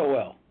Ned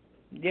Hollowell.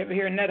 Did you ever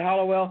hear Ned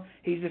Hollowell?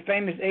 He's the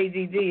famous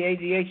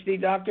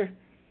ADHD doctor.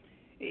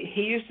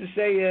 He used to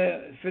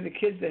say for the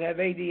kids that have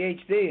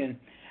ADHD,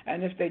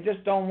 and if they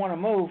just don't want to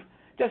move,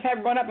 just have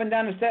them run up and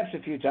down the steps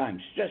a few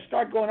times. Just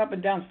start going up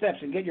and down steps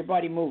and get your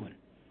body moving.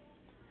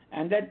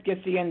 And that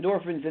gets the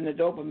endorphins and the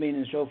dopamine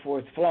and so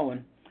forth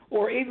flowing.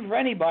 Or even for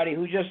anybody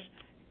who just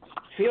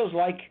feels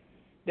like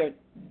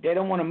they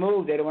don't want to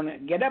move, they don't want to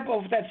get up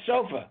off that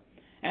sofa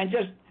and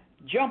just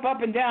jump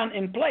up and down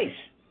in place.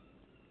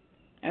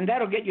 And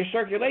that'll get your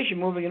circulation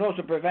moving and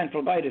also prevent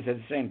phlebitis at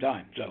the same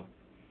time. So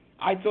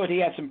I thought he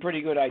had some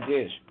pretty good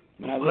ideas.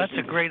 Well, that's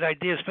a great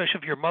idea, especially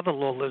if your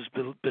mother-in-law lives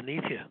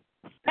beneath you.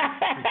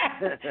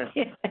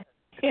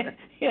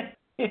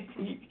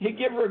 You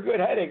give her a good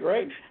headache,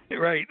 right?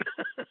 Right.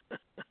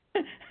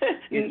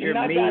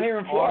 Not down here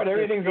in Florida.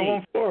 Everything's on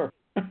one floor.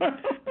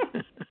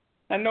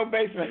 And no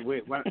basement.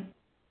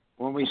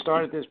 When we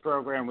started this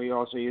program, we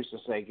also used to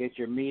say, get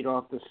your meat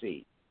off the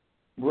seat.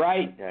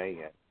 Right.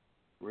 Okay,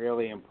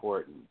 really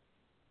important.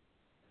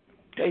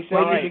 They say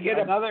you should get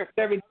up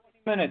every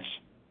 20 minutes.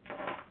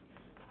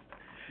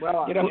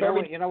 Well, get up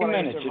every 20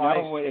 minutes,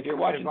 if you're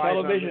watching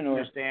television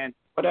or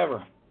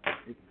whatever.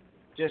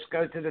 Just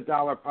go to the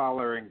dollar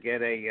parlor and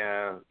get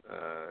a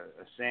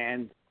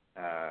sand.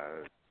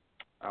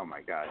 Oh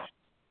my gosh,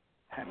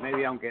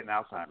 maybe I'm getting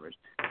Alzheimer's.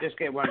 Just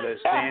get one of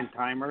those sand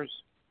timers,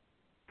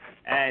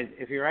 and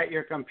if you're at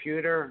your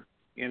computer,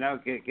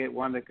 get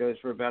one that goes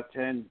for about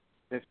 10,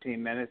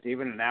 15 minutes,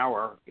 even an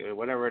hour,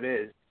 whatever it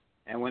is.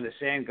 And when the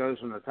sand goes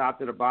from the top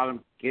to the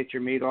bottom, get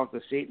your meat off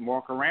the seat and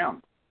walk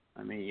around.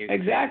 I mean, you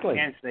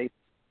can't stay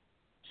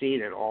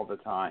seated all the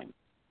time.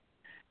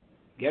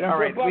 Get them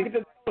for a buck at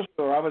the dollar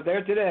store. I was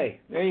there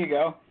today. There you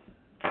go.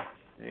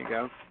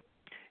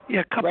 Yeah,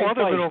 a couple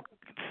other little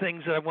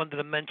things that I wanted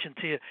to mention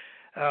to you.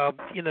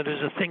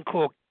 There's a thing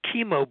called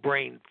chemo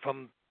brain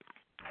from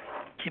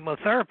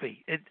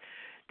chemotherapy.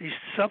 These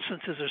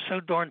substances are so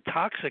darn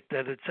toxic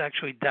that it's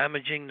actually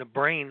damaging the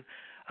brain.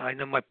 I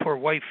know my poor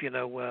wife,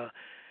 a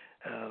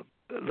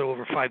little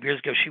over 5 years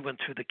ago, she went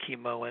through the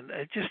chemo, and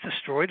it just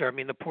destroyed her. I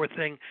mean, the poor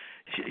thing,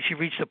 she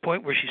reached a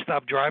point where she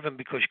stopped driving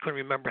because she couldn't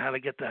remember how to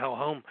get the hell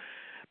home.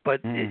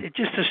 But it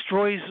just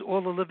destroys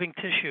all the living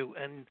tissue,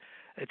 and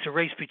it's a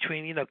race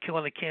between,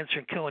 killing the cancer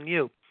and killing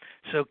you.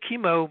 So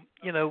chemo,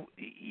 you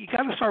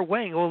got to start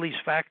weighing all these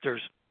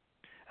factors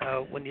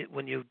when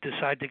you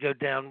decide to go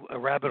down a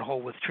rabbit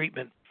hole with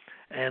treatment.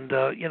 And,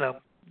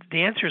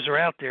 the answers are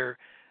out there.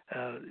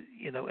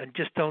 And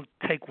just don't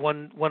take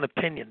one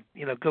opinion.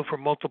 Go for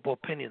multiple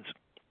opinions.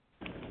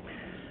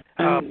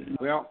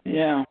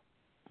 Yeah.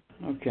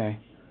 Okay.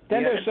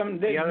 Then there's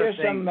some.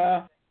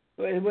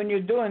 When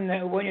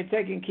you're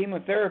taking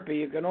chemotherapy,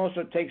 you can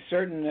also take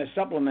certain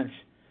supplements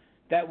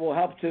that will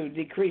help to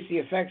decrease the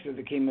effects of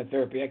the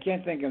chemotherapy. I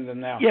can't think of them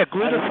now. Yeah,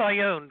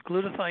 glutathione.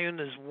 Glutathione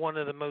is one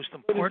of the most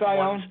important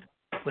ones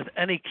with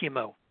any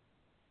chemo.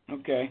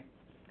 Okay.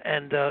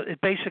 And it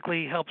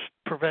basically helps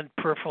prevent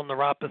peripheral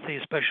neuropathy,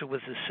 especially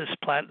with the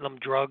cisplatin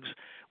drugs,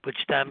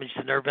 which damage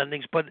the nerve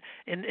endings. But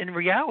in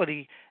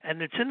reality,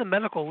 and it's in the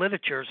medical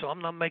literature, so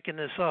I'm not making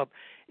this up,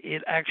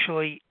 it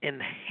actually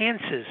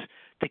enhances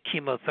the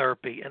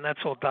chemotherapy, and that's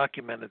all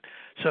documented.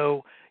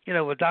 So,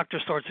 a doctor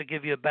starts to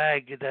give you a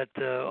bag that,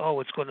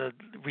 it's going to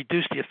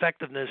reduce the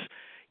effectiveness,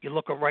 you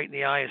look them right in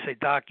the eye and say,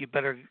 Doc, you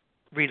better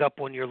read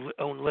up on your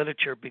own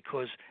literature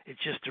because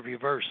it's just the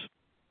reverse.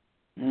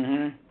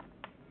 Mm-hmm.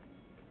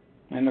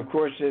 And, of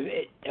course,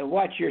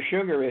 watch your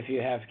sugar if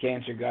you have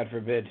cancer, God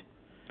forbid.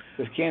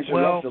 Because cancer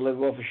loves to live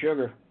off of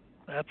sugar.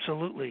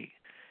 Absolutely.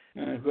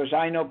 Because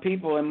I know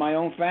people in my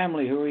own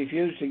family who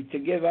refuse to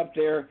give up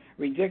their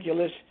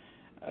ridiculous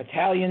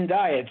Italian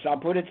diets. I'll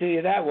put it to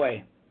you that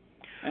way.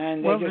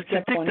 And they just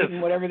kept on eating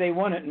whatever they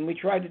wanted. And we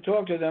tried to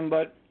talk to them,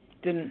 but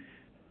didn't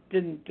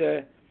sink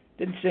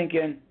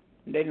in.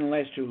 They didn't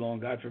last too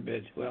long, God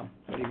forbid. Well,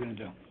 what are you going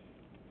to do?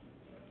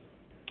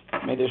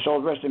 May their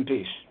soul rest in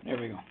peace. There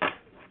we go.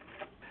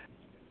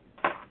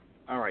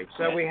 All right,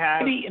 so we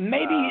have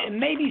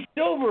maybe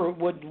silver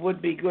would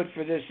be good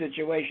for this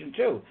situation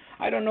too.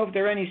 I don't know if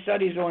there are any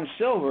studies on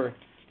silver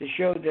to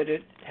show that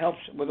it helps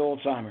with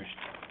Alzheimer's.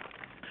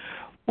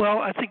 Well,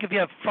 I think if you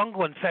have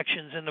fungal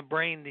infections in the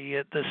brain,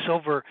 the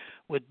silver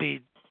would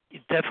be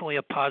definitely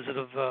a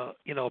positive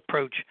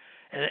approach.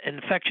 And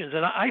infections,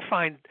 and I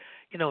find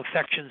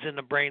infections in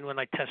the brain when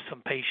I test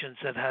some patients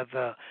that have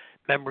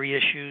memory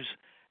issues,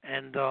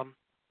 and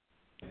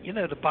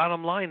the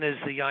bottom line is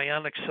the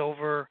ionic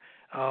silver.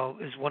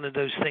 Is one of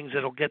those things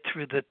that'll get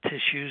through the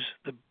tissues,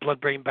 the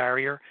blood-brain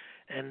barrier,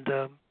 and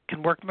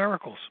can work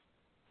miracles.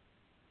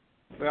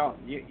 Well,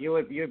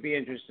 you'd be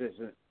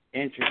interested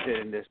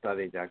in this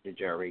study, Dr.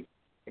 Jerry.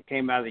 It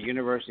came out of the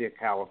University of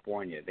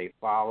California. They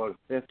followed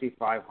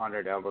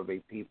 5,500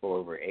 elderly people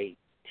over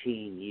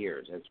 18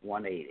 years. That's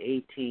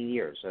 18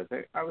 years. So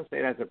I would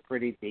say that's a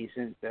pretty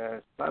decent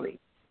study.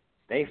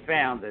 They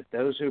found that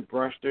those who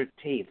brushed their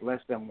teeth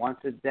less than once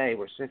a day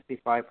were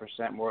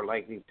 65% more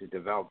likely to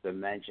develop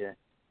dementia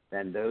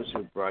than those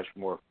who brushed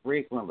more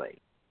frequently.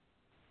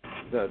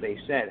 So they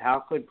said, how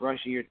could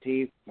brushing your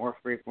teeth more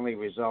frequently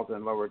result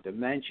in lower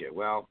dementia?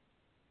 Well,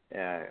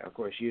 of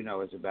course,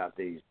 it's about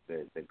the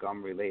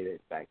gum-related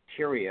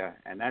bacteria,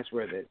 and that's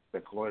where the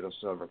colloidal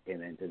silver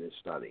came into this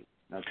study.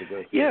 Not to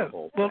go through the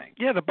whole thing.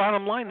 Yeah, the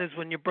bottom line is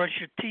when you brush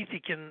your teeth,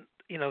 you can,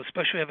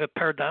 especially if you have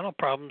periodontal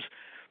problems,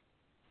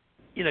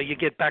 you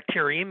get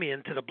bacteremia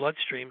into the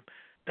bloodstream.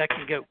 That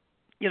can go,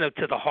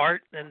 to the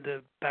heart and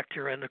the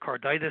bacteria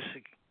endocarditis,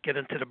 get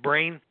into the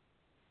brain,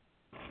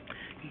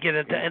 get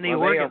into any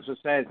organ. They also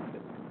said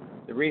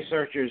the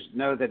researchers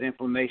know that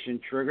inflammation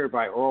triggered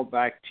by oral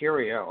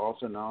bacteria,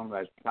 also known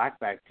as plaque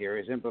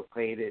bacteria, is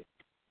implicated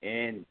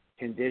in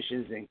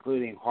conditions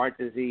including heart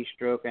disease,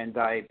 stroke, and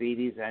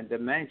diabetes and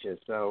dementia.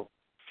 So,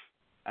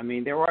 I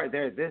mean,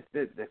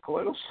 the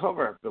colloidal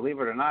silver, believe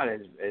it or not,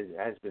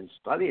 has been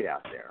studied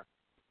out there,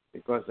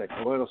 because the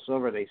colloidal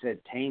silver, they said,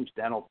 tames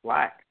dental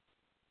plaque.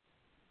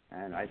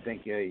 And I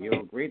think you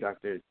agree,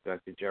 Dr.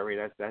 Jerry,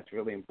 that's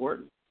really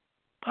important.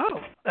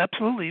 Oh,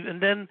 absolutely.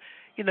 And then,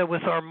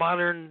 with our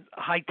modern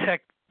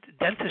high-tech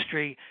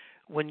dentistry,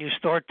 when you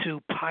start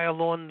to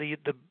pile on the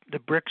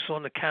bricks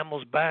on the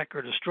camel's back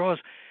or the straws,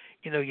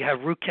 you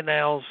have root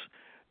canals,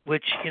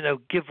 which,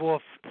 give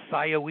off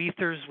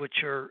thioethers,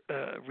 which are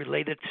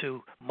related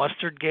to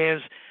mustard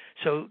gas.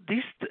 So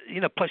these,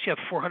 plus you have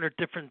 400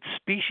 different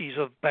species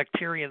of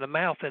bacteria in the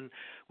mouth, and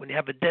when you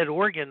have a dead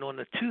organ on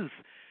the tooth,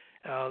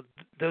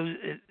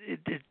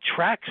 it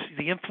tracks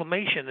the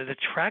inflammation, and it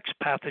attracts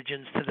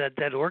pathogens to that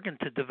dead organ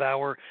to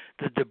devour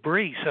the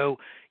debris. So,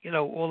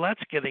 all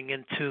that's getting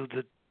into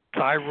the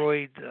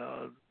thyroid,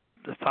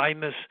 the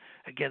thymus,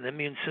 again, the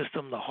immune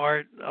system, the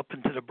heart, up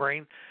into the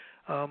brain.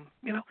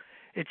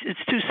 It's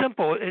too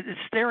simple. It's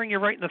staring you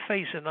right in the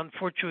face, and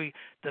unfortunately,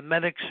 the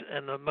medics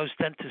and most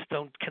dentists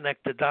don't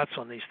connect the dots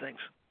on these things.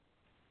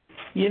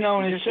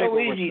 And it's so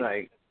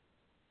easy.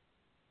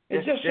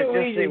 It's just so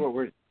easy. Say what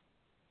we're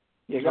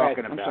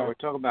talking about. We're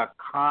talking about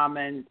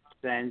common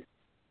sense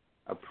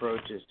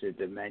approaches to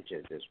dementia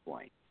at this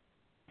point.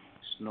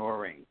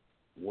 Snoring,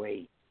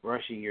 weight,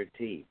 brushing your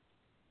teeth.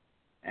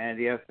 And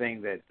the other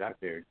thing that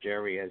Dr.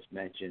 Jerry has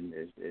mentioned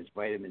is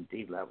vitamin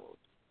D levels.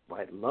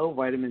 Low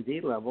vitamin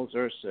D levels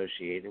are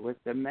associated with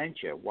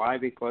dementia. Why?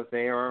 Because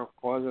they are a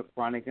cause of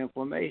chronic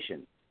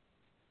inflammation.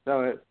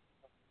 So,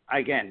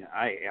 again,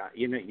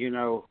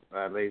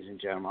 ladies and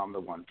gentlemen, I'm the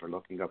one for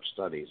looking up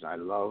studies. I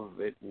love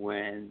it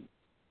when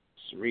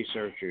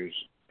researchers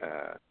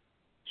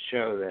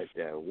show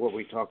that what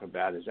we talk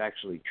about is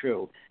actually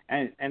true.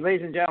 And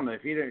ladies and gentlemen,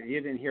 if you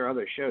didn't hear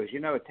other shows,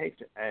 it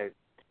takes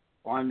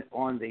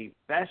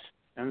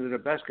under the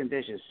best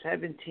conditions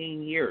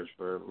 17 years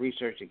for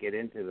research to get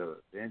into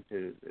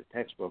the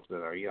textbooks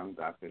that our young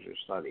doctors are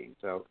studying.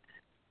 So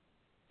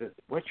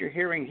what you're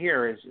hearing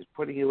here is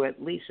putting you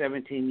at least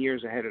 17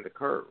 years ahead of the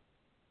curve.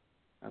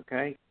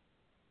 Okay?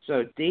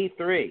 So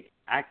D3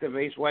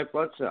 activates white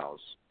blood cells.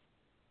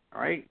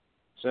 All right?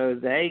 So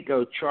they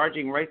go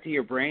charging right to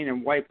your brain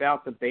and wipe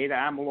out the beta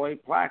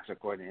amyloid plaques,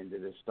 according to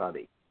this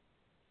study.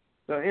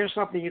 So here's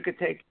something you could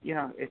take.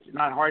 It's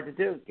not hard to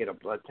do. Get a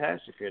blood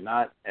test. If you're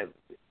not at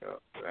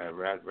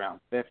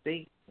around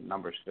 50, the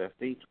number's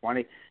 50,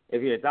 20.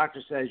 If your doctor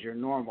says you're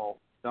normal,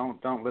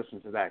 don't listen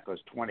to that, because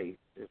 20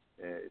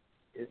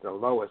 is the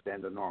lowest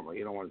end of normal.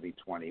 You don't want to be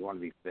 20. You want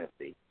to be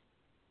 50.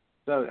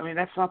 So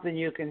that's something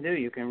you can do.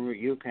 You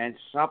can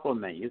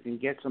supplement. You can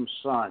get some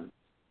sun.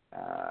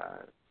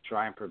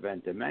 Try and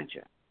prevent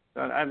dementia.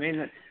 So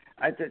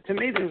to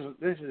me,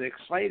 this is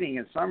exciting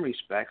in some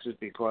respects, is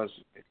because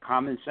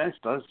common sense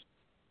does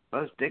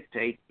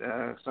dictate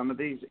some of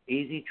these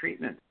easy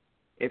treatments.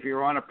 If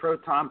you're on a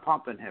proton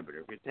pump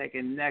inhibitor, if you're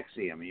taking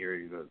Nexium,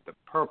 the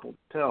purple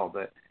pill,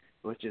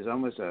 which is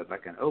almost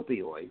like an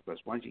opioid, because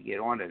once you get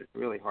on it, it's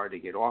really hard to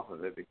get off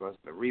of it because of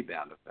the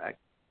rebound effect.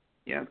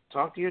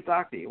 Talk to your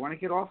doctor. You want to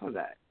get off of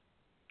that.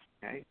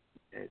 Okay,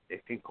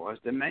 it can cause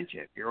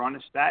dementia. If you're on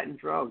a statin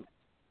drug,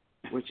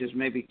 which is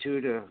maybe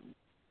 2 to,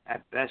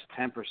 at best,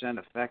 10%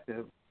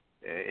 effective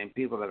in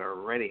people that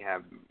already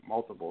have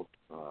multiple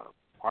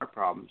heart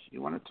problems,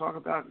 you want to talk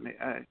about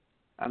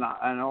an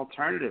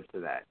alternative to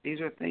that.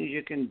 These are things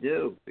you can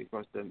do,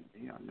 because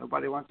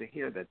nobody wants to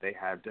hear that they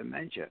have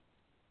dementia.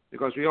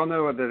 Because we all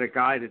know that a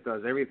guy that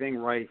does everything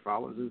right,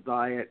 follows his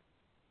diet,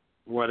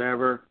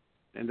 whatever,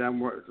 and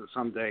then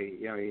someday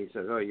he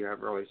says, "Oh, you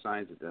have early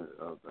signs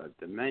of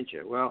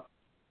dementia." Well,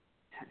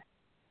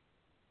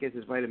 gets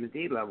his vitamin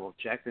D level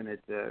checked, and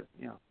it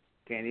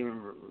can't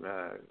even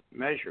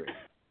measure it.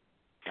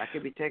 That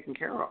could be taken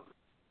care of.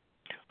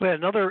 Well,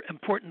 another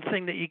important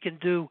thing that you can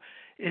do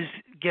is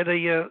get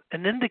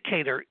an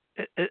indicator,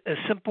 a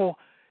simple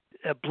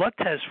blood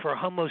test for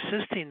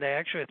homocysteine. They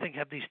actually, I think,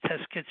 have these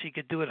test kits you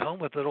could do at home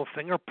with a little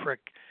finger prick,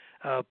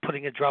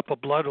 putting a drop of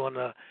blood on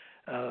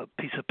a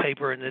piece of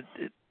paper, and it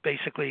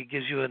basically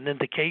gives you an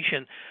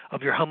indication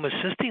of your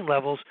homocysteine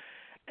levels.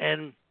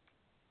 And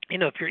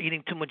if you're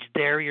eating too much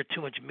dairy or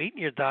too much meat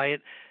in your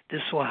diet,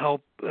 this will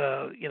help,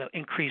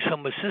 increase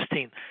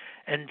homocysteine.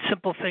 And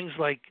simple things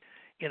like,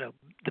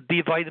 the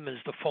B vitamins,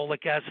 the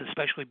folic acid,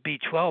 especially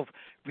B12,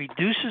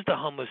 reduces the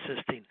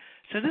homocysteine.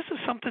 So this is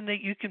something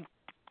that you can,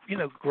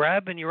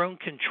 grab in your own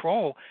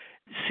control.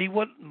 See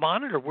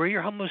monitor where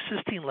your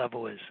homocysteine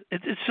level is.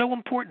 It's so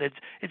important.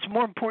 It's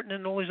more important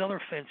than all these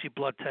other fancy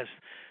blood tests,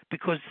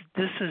 because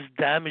this is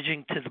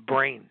damaging to the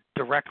brain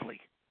directly.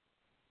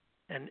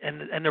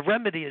 And the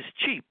remedy is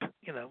cheap,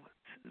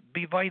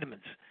 B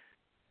vitamins.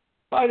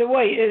 By the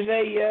way,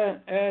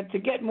 to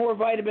get more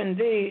vitamin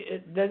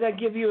D, does that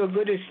give you a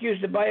good excuse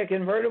to buy a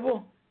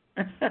convertible?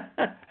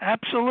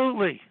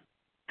 Absolutely.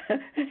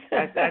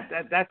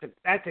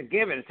 That's a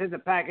given. It's in the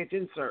package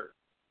insert.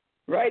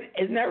 Right?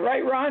 Isn't that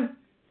right, Ron?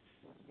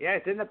 Yeah,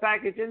 it's in the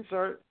package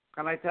insert.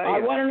 Can I tell you? I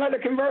want another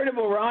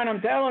convertible, Ron. I'm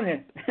telling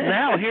you.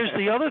 Now, here's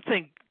the other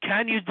thing.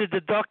 can you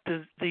deduct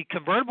the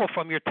convertible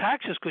from your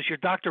taxes because your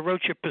doctor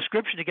wrote your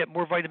prescription to get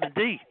more vitamin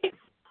D?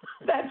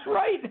 That's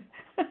right.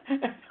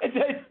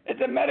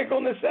 It's a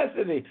medical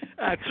necessity.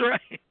 That's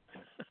right.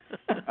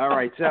 All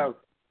right. So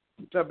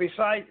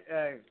besides,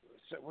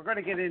 so we're going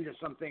to get into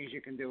some things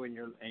you can do in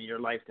your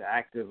life to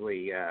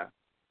actively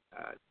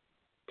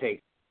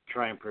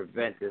try and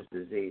prevent this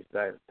disease.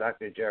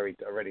 Dr. Jerry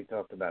already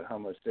talked about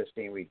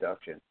homocysteine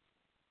reduction,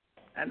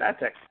 and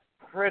that's a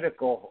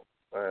critical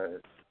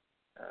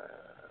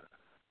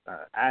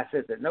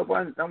acid that no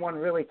one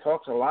really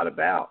talks a lot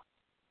about.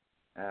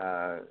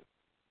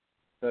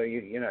 So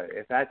you know,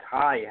 if that's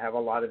high, you have a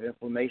lot of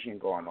inflammation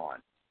going on.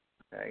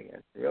 Okay,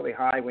 it's really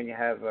high when you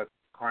have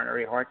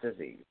coronary heart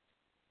disease.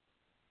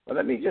 Well,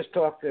 let me just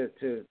talk to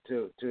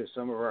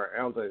some of our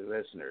elderly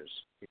listeners,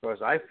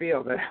 because I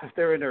feel that if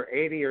they're in their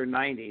 80s or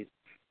 90s,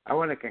 I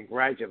want to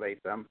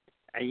congratulate them,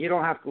 and you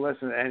don't have to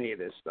listen to any of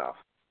this stuff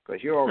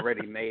because you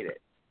already made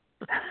it.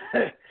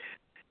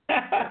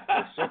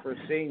 The super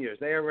seniors,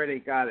 they already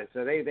got it,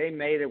 so they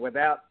made it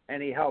without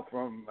any help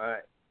from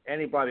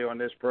anybody on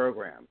this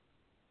program.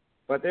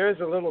 But there is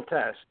a little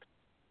test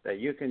that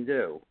you can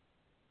do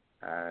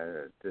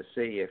to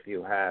see if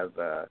you have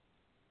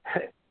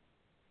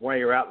when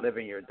you're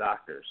outliving your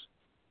doctors.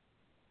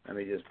 Let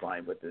me just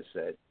find what this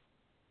said.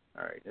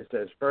 All right, it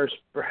says first.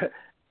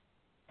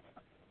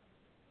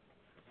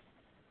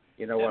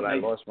 You know what? I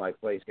lost my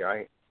place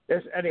here.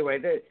 Anyway,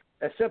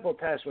 a simple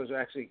test was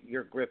actually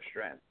your grip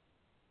strength.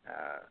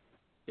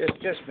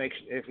 Just make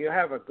sure, if you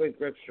have a good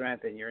grip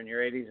strength and you're in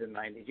your 80s and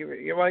 90s,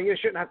 you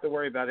shouldn't have to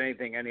worry about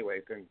anything anyway.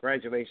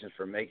 Congratulations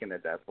for making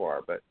it that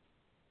far. But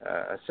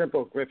a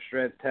simple grip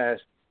strength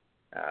test.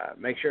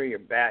 Make sure you're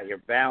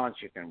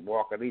balanced. You can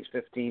walk at least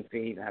 15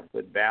 feet and have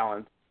good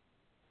balance.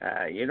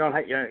 You're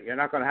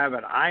not going to have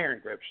an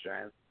iron grip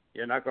strength.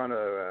 You're not going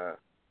to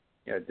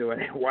do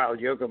any wild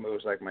yoga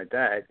moves like my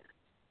dad.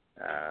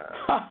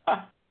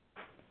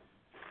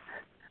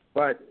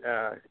 But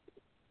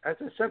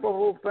that's a simple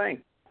little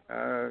thing.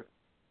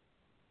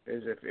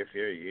 Is if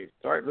you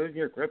start losing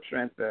your grip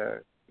strength,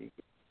 you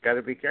got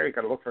to be careful. You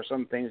got to look for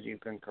some things you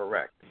can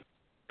correct.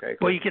 Okay.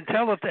 Well, you can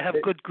tell if they have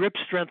good grip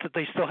strength that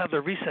they still have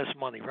their recess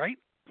money, right?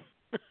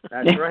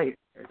 That's right.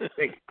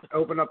 They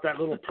open up that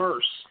little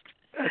purse.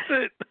 That's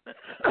it.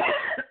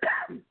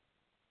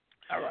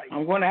 All right.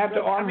 I'm going to have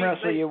to arm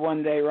wrestle you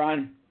one day,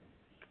 Ron.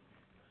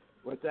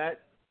 What's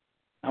that?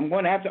 I'm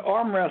going to have to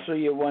arm wrestle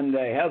you one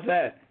day. How's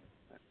that?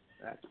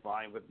 That's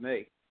fine with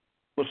me.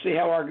 We'll see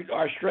how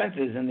our strength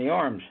is in the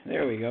arms.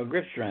 There we go,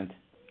 grip strength.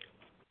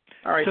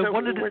 All right, so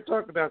we're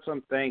talking about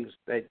some things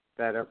that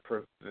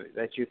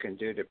you can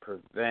do to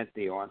prevent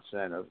the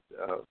onset of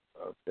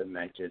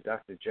dementia.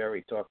 Dr.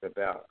 Jerry talked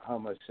about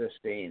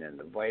homocysteine and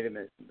the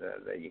vitamins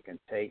that you can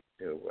take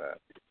to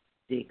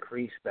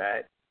decrease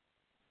that.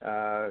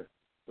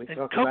 We talked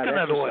about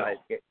coconut exercise.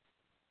 oil.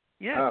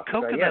 Yeah,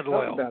 coconut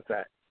oil. Talk about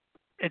that.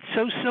 It's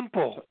so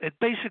simple. It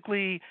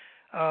basically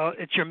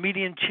it's your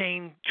medium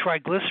chain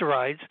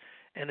triglycerides,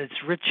 and it's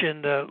rich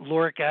in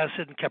lauric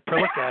acid and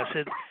caprylic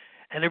acid,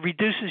 and it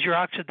reduces your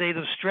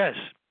oxidative stress.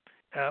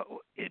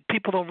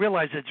 People don't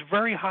realize it's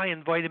very high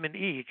in vitamin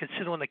E. It can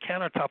sit on the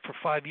countertop for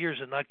 5 years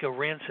and not go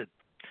rancid.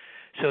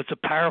 So it's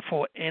a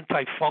powerful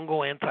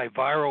antifungal,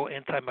 antiviral,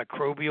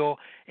 antimicrobial,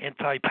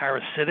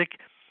 antiparasitic,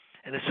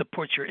 and it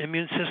supports your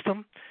immune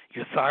system,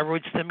 your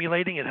thyroid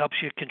stimulating. It helps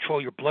you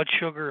control your blood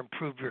sugar,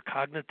 improve your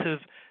cognitive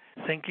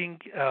thinking,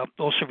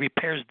 also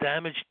repairs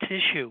damaged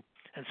tissue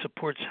and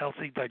supports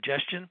healthy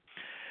digestion.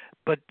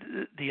 But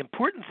the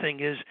important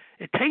thing is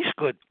it tastes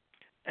good,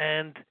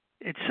 and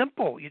it's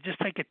simple. You just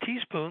take a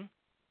teaspoon,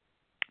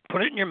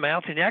 put it in your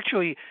mouth, and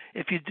actually,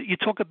 if you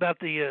talk about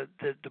the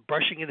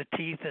brushing of the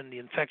teeth and the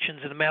infections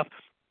in the mouth,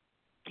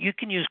 you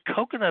can use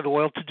coconut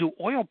oil to do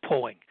oil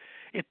pulling.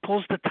 It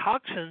pulls the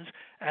toxins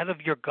out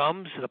of your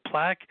gums, the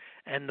plaque,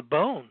 and the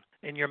bone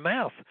in your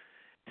mouth.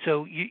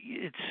 So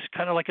it's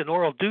kind of like an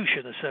oral douche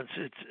in a sense.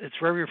 It's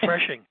very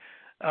refreshing.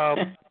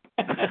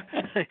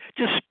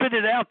 Just spit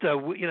it out,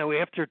 though.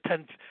 After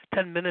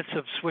 10 minutes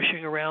of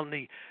swishing around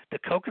the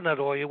coconut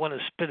oil, you want to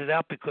spit it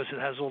out because it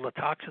has all the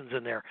toxins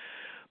in there.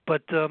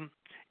 But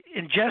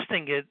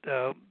ingesting it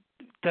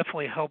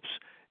definitely helps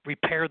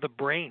repair the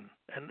brain,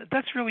 and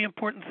that's a really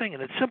important thing.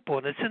 And it's simple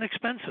and it's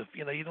inexpensive.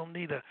 You don't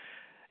need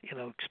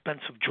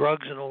expensive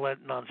drugs and all that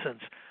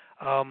nonsense.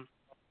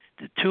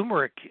 The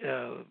turmeric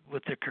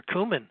with the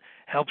curcumin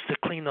helps to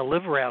clean the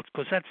liver out,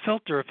 because that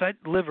filter, if that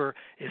liver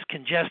is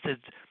congested,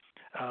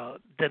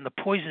 then the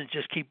poisons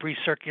just keep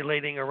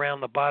recirculating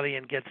around the body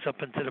and gets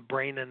up into the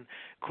brain and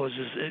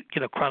causes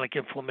chronic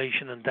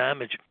inflammation and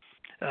damage.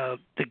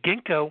 The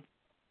ginkgo,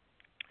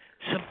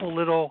 simple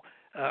little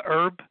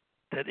herb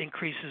that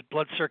increases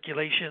blood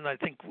circulation. I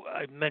think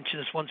I mentioned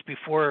this once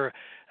before.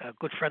 A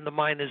good friend of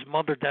mine, his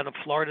mother down in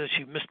Florida,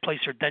 she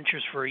misplaced her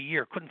dentures for a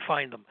year, couldn't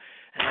find them.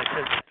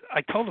 And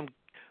I told him,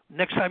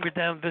 next time you're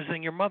down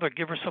visiting your mother,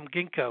 give her some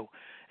ginkgo.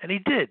 And he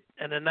did.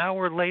 And an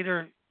hour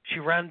later, she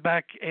ran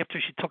back, after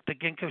she took the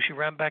ginkgo, she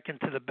ran back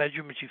into the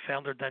bedroom and she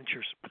found her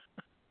dentures.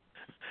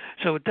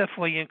 So it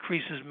definitely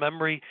increases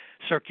memory,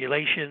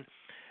 circulation.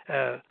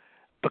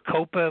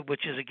 Bacopa,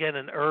 which is again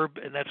an herb,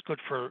 and that's good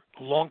for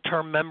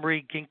long-term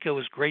memory. Ginkgo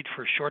is great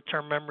for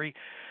short-term memory.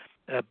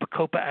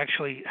 Bacopa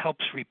actually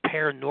helps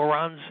repair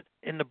neurons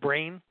in the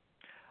brain.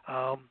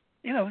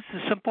 It's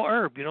a simple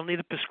herb. You don't need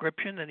a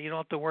prescription, and you don't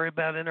have to worry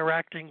about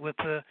interacting with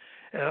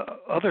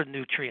other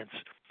nutrients.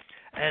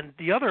 And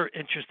the other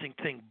interesting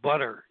thing,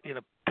 butter.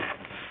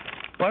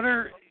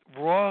 Butter,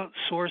 raw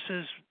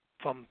sources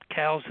from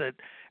cows that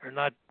are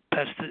not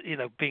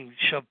being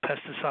shoved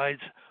pesticides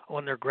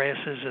on their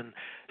grasses and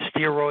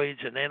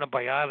steroids and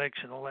antibiotics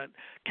and all that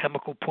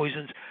chemical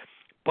poisons.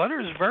 Butter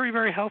is very,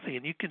 very healthy,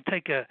 and you can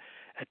take a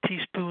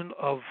teaspoon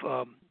of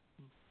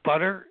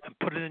butter and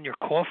put it in your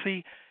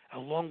coffee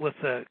along with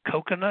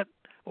coconut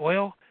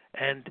oil,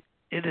 and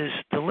it is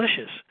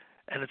delicious,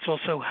 and it's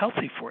also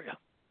healthy for you.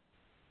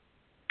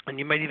 And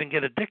you might even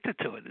get addicted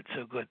to it. It's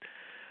so good.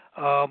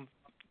 The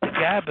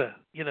GABA,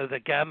 the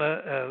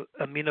gamma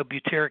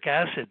aminobutyric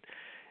acid,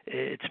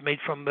 it's made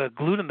from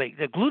glutamate.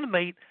 The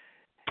glutamate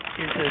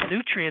is a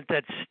nutrient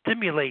that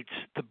stimulates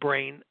the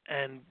brain,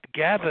 and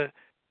GABA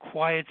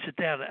quiets it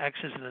down. It acts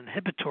as an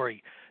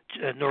inhibitory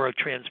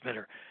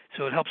neurotransmitter,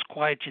 so it helps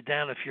quiet you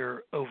down if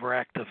you're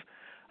overactive.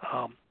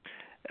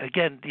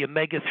 Again, the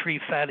omega-3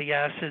 fatty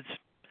acids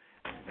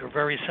are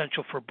very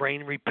essential for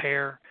brain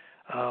repair.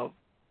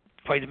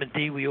 Vitamin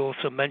D, we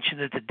also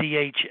mentioned it. The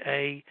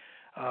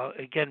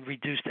DHA, again,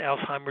 reduced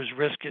Alzheimer's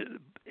risk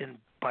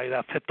by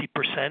about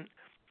 50%.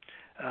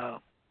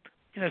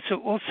 So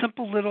all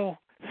simple little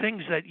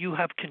things that you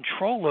have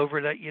control over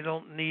that you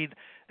don't need,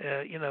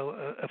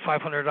 a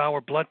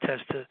 $500 blood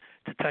test to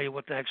tell you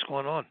what the heck's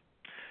going on.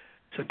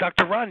 So,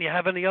 Dr. Ron, you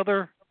have any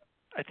other?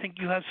 I think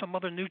you have some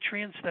other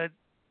nutrients that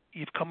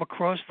you've come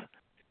across.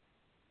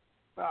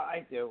 Well,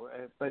 I do,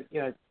 but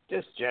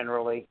just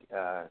generally,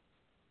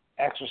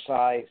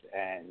 exercise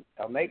and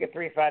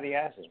omega-3 fatty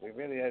acids. We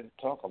really didn't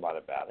talk a lot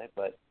about it,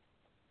 but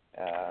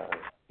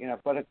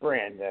but a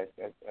brand that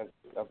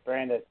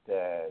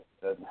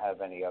doesn't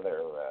have any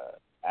other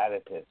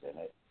additives in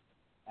it,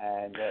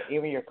 and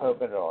even your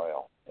coconut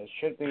oil, it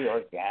should be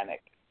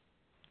organic.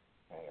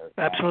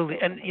 Absolutely,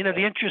 and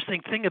the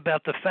interesting thing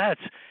about the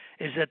fats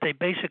is that they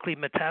basically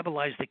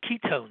metabolize the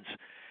ketones,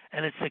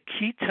 and it's the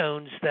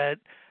ketones that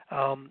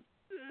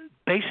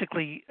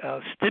basically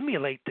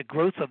stimulate the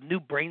growth of new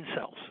brain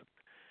cells.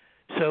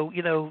 So,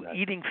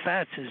 eating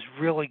fats is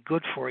really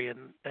good for you,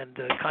 and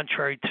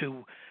contrary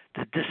to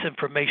the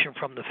disinformation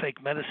from the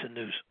fake medicine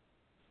news.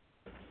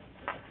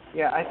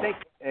 Yeah, I think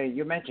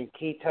you mentioned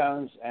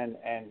ketones, and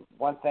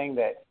one thing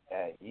that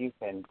you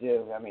can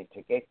do,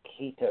 to get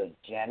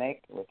ketogenic,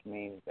 which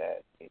means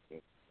that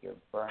you're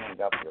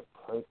burning up your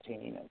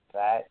protein and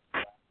fat,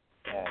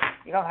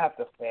 you don't have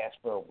to fast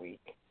for a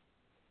week.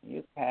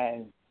 You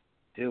can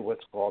do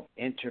what's called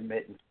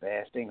intermittent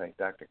fasting, like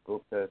Dr.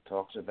 Gupta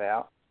talks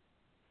about,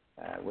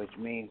 which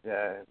means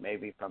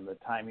maybe from the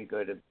time you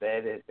go to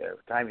bed, or the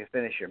time you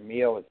finish your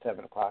meal at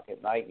 7 o'clock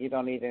at night, you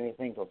don't eat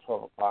anything till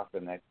 12 o'clock the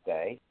next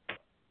day.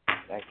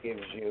 That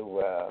gives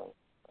you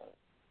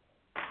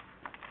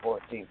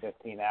 14,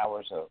 15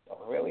 hours of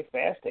really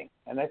fasting.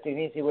 And that's an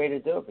easy way to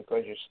do it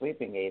because you're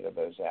sleeping 8 of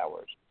those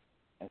hours.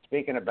 And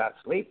speaking about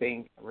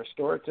sleeping,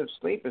 restorative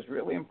sleep is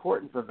really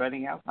important for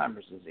preventing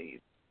Alzheimer's disease.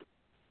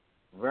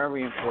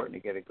 Very important to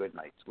get a good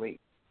night's sleep.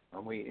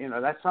 And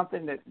that's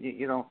something that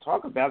you don't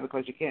talk about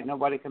because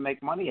nobody can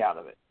make money out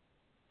of it.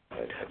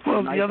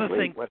 Well, the other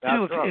thing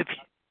too,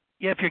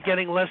 if you're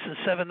getting less than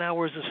 7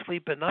 hours of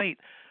sleep a night,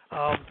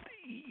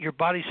 your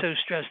body's so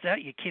stressed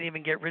out you can't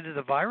even get rid of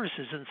the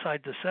viruses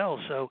inside the cells.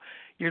 So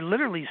you're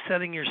literally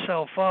setting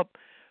yourself up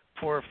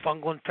for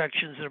fungal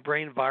infections in the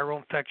brain, viral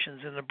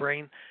infections in the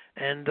brain,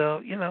 and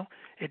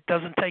it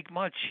doesn't take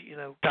much.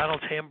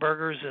 Donald's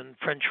hamburgers and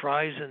French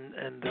fries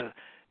and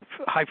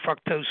high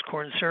fructose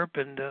corn syrup,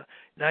 and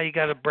now you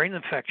got brain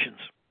infections.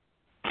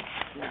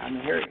 Yeah,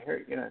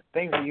 here,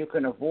 things that you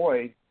can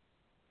avoid.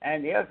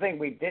 And the other thing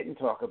we didn't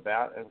talk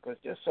about, because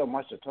just so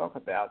much to talk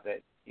about,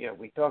 that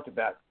we talked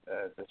about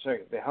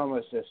the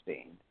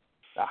homocysteine.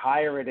 The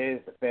higher it is,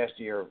 the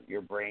faster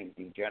your brain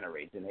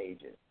degenerates and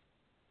ages.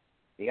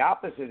 The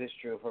opposite is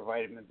true for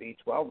vitamin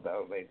B12,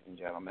 though, ladies and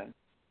gentlemen.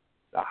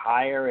 The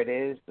higher it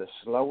is, the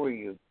slower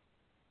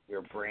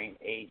your brain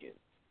ages.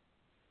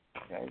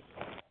 Okay.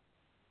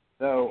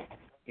 So,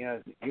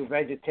 you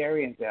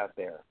vegetarians out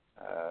there,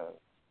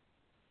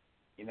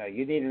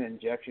 you need an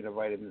injection of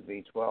vitamin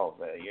B12.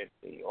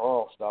 The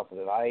oral stuff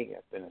that I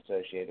have been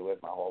associated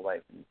with my whole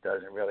life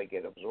doesn't really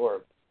get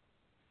absorbed.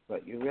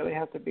 But you really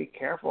have to be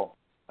careful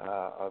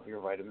of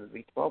your vitamin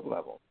B12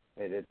 level.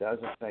 It does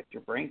affect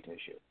your brain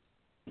tissue.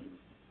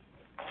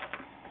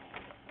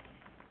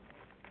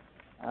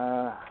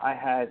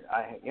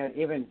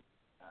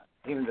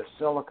 Even the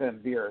silica in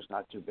beer is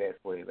not too bad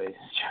for you, ladies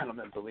and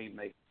gentlemen. Believe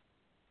me.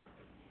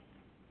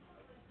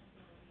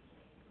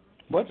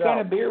 What kind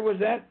of beer was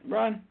that,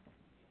 Ron?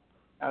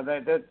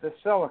 The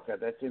silica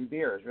that's in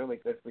beer is really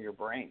good for your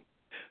brain.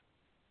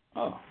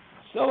 Oh,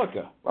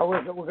 silica. Well,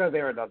 we'll go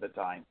there another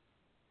time.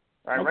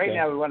 All right, Okay. right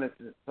now we want to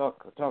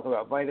talk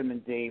about vitamin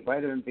D,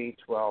 vitamin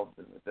B12,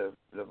 the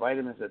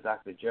vitamins that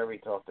Dr. Jerry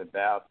talked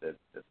about, the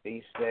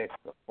B6,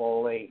 the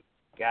folate,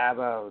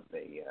 GABA,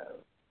 the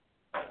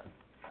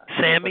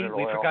Sammy, coconut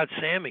we oil. forgot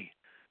Sammy.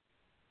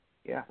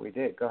 Yeah, we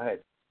did. Go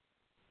ahead.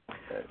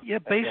 Yeah,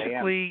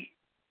 basically,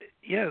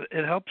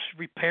 it helps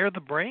repair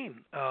the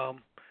brain,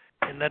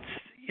 and that's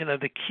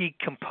the key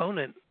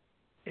component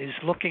is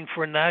looking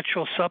for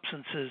natural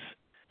substances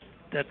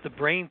that the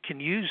brain can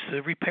use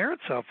to repair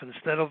itself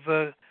instead of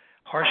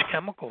harsh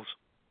chemicals.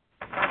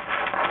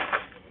 I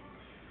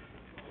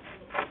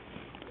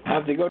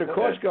have to go to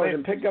Costco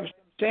and pick up some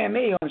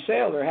Sammy on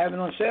sale. They're having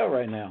it on sale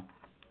right now.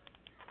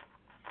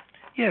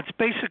 Yeah, it's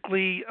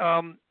basically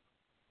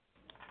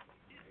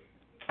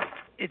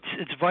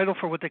it's vital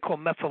for what they call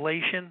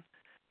methylation.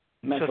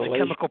 So it's a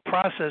chemical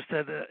process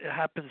that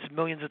happens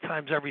millions of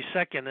times every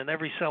second, and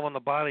every cell in the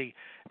body,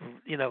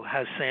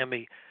 has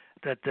SAMe,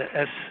 that the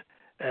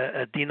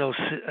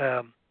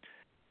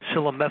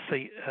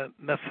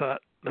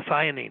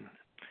adenosylmethionine.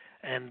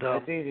 And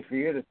it's easy for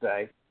you to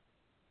say.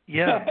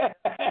 Yeah.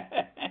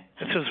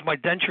 It's just my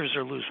dentures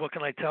are loose. What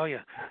can I tell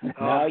you?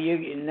 Now you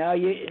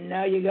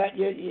got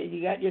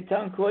your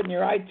tongue caught in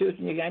your eye tooth,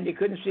 and you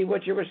couldn't see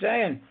what you were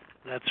saying.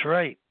 That's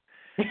right.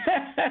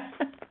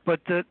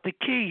 But the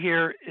key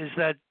here is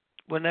that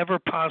whenever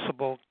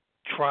possible,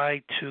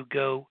 try to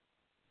go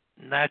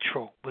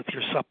natural with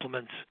your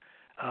supplements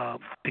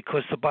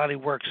because the body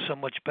works so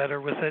much better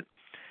with it.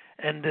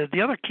 And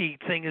the other key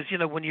thing is,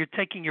 when you're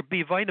taking your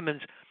B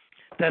vitamins,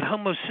 that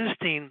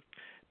homocysteine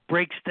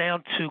breaks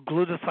down to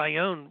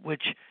glutathione,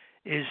 which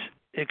is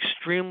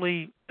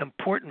extremely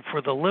important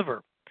for the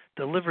liver.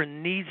 The liver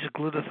needs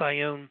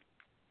glutathione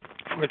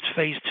for its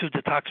phase 2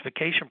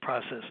 detoxification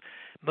process.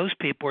 Most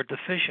people are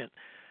deficient.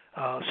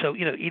 So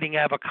eating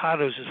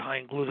avocados is high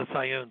in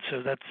glutathione,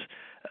 so that's,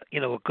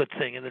 a good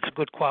thing, and it's a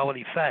good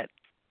quality fat.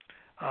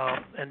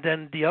 And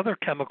then the other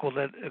chemical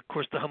that, of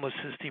course, the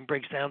homocysteine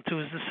breaks down to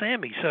is the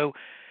SAMe. So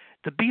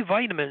the B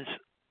vitamins,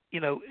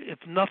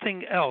 if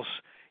nothing else,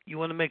 you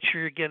want to make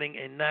sure you're getting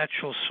a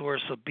natural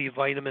source of B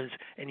vitamins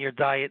in your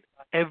diet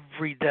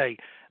every day.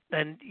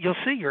 And you'll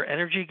see your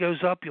energy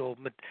goes up. You'll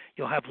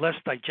have less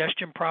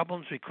digestion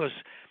problems because,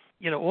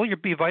 all your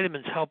B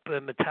vitamins help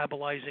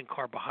metabolizing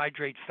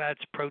carbohydrate,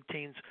 fats,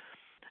 proteins,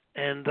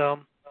 and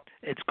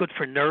it's good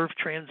for nerve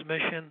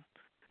transmission,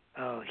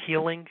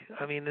 healing.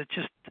 I mean, it's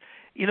just,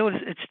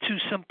 it's too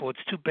simple.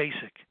 It's too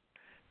basic.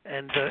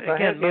 And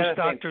again, most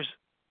doctors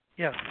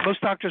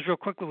real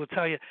quickly will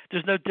tell you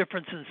there's no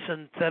difference in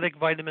synthetic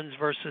vitamins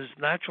versus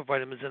natural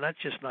vitamins, and that's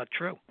just not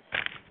true.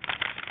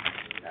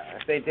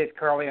 If they did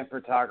Kirlian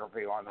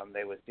photography on them,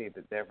 they would see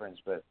the difference.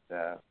 But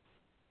the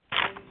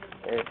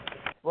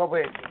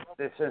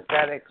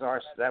synthetics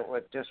are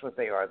just what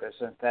they are. They're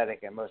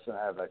synthetic, and most of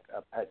them have a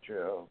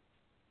petroleum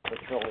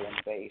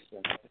base,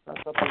 and it's not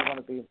something you want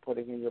to be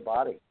putting in your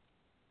body.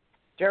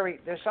 Jerry,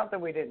 there's something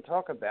we didn't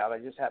talk about. I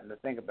just happened to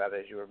think about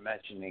it as you were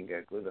mentioning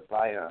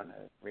glutathione.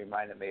 It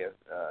reminded me of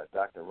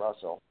Dr.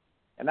 Russell,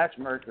 and that's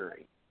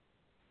mercury.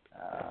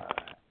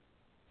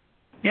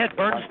 It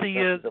burns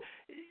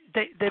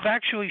They've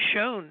actually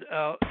shown,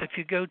 if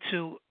you go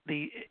to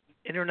the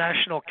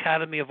International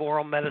Academy of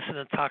Oral Medicine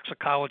and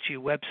Toxicology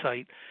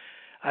website,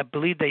 I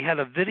believe they had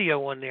a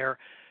video on there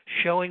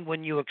showing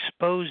when you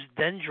expose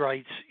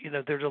dendrites,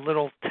 they're the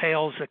little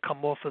tails that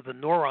come off of the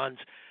neurons,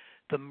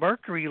 the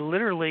mercury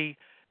literally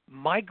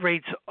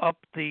migrates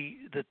up the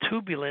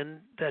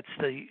tubulin, that's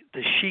the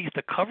sheath,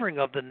 the covering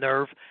of the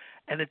nerve,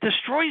 and it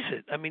destroys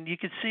it. I mean, you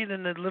could see it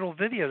in the little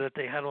video that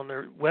they had on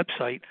their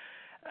website.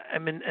 I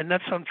mean, and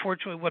that's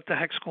unfortunately what the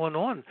heck's going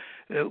on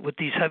with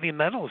these heavy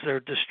metals.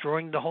 They're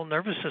destroying the whole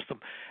nervous system.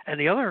 And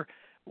the other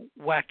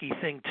wacky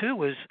thing,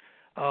 too, is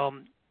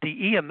the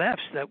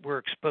EMFs that we're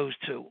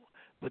exposed to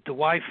with the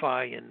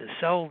Wi-Fi and the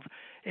cell,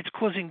 it's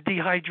causing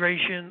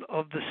dehydration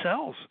of the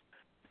cells.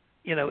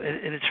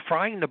 And it's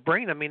frying the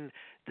brain. I mean,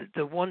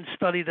 the one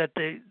study that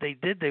they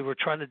did, they were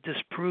trying to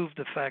disprove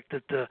the fact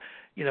that the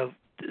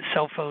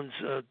cell phones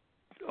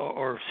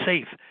are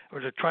safe, or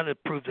they're trying to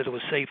prove that it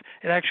was safe.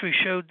 It actually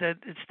showed that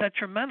it's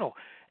detrimental,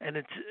 and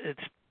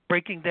it's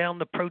breaking down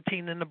the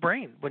protein in the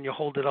brain when you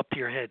hold it up to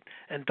your head.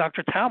 And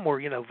Dr.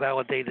 Talmor,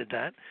 validated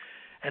that.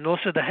 And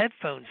also the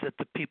headphones that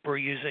the people are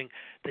using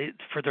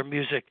for their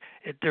music,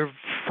 they're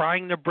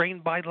frying their brain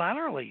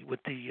bilaterally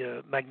with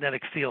the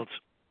magnetic fields.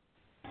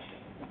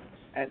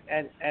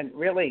 And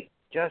really,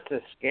 just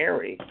as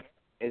scary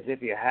is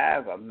if you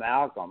have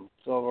amalgam,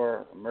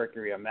 silver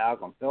mercury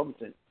amalgam fillings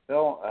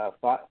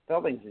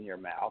in your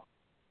mouth,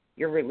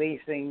 you're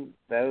releasing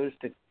those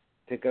to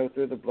go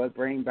through the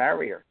blood-brain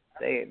barrier.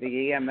 The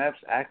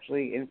EMFs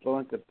actually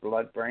influence the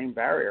blood-brain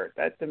barrier.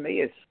 That, to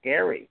me, is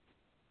scary.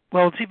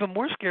 Well, it's even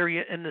more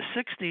scary. In the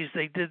 60s,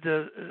 they did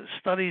the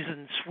studies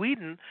in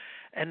Sweden,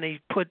 and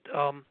they put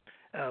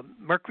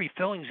mercury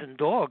fillings in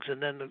dogs,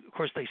 and then, of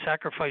course, they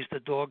sacrificed the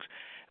dogs.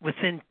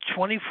 Within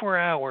 24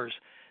 hours,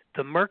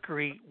 the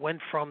mercury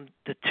went from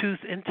the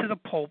tooth into the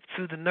pulp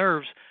through the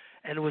nerves,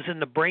 and it was in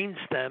the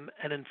brainstem,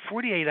 and in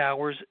 48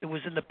 hours it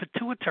was in the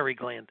pituitary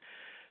gland.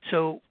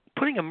 So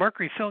putting a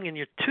mercury filling in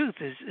your tooth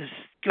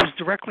goes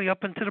directly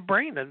up into the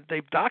brain, and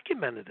they've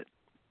documented it.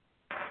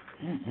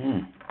 Mm-hmm.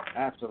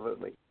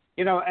 Absolutely.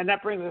 And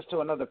that brings us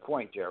to another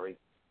point, Jerry.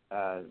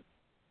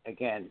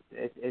 Again,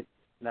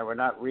 now we're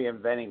not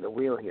reinventing the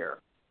wheel here.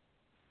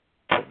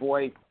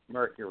 Avoid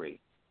mercury.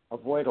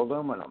 Avoid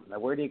aluminum. Now,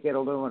 where do you get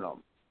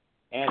aluminum?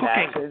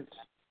 Antacids,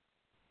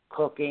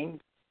 cooking.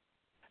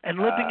 And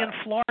living in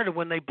Florida,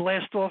 when they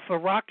blast off a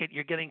rocket,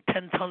 you're getting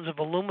 10 tons of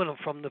aluminum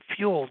from the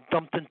fuel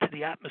dumped into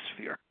the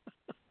atmosphere.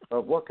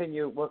 But what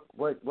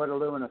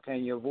aluminum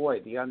can you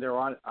avoid? The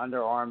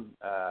underarm.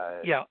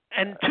 Yeah,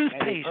 and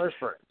toothpaste.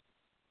 Antiperspirant.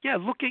 Yeah,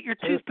 look at your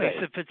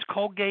toothpaste. If it's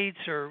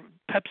Colgate's or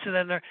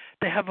Pepsodent,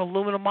 they have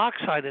aluminum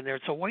oxide in there.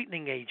 It's a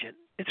whitening agent.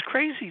 It's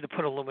crazy to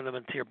put aluminum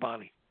into your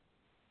body.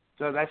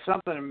 So that's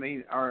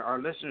something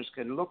our listeners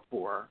can look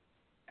for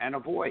and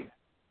avoid.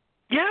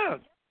 Yeah,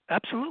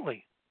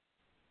 absolutely.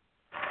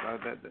 So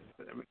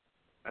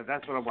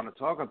that's what I want to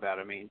talk about.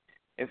 I mean,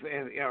 if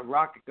a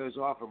rocket goes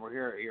off and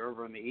you're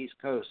over on the East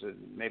Coast and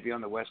maybe on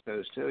the West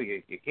Coast too,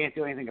 you can't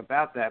do anything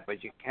about that,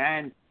 but you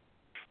can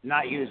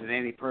not use an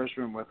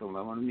antiperspirant with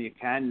aluminum. You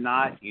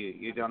cannot.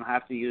 You don't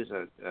have to use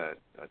a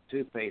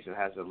toothpaste that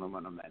has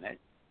aluminum in it.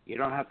 You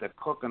don't have to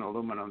cook in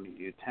aluminum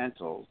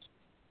utensils.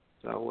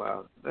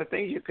 So the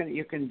things you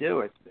can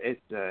do.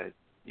 It's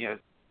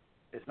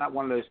not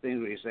one of those things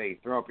where you say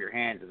throw up your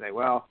hands and say,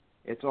 well,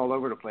 it's all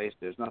over the place.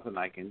 There's nothing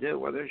I can do.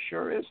 Well, there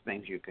sure is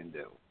things you can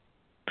do.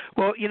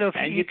 Well, if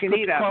you eat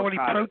good quality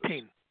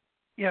protein,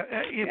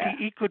 if you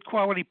eat good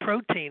quality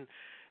protein,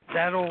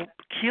 that'll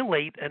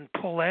chelate and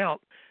pull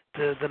out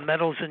the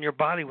metals in your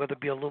body, whether it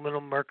be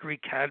aluminum, mercury,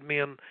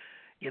 cadmium,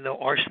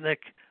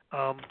 arsenic.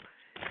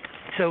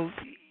 So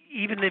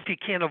even if you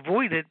can't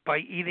avoid it by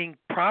eating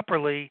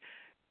properly,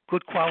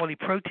 good quality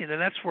protein,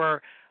 and that's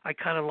where I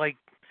kind of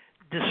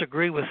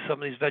disagree with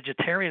some of these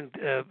vegetarian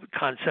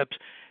concepts,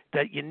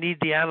 that you need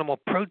the animal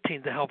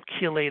protein to help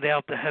chelate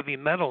out the heavy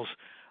metals,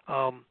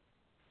 and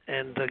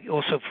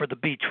also for the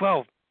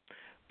B12.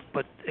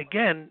 But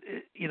again,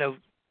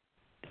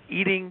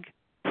 eating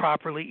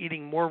properly,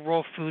 eating more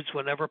raw foods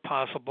whenever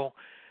possible,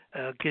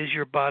 gives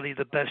your body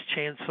the best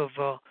chance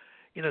of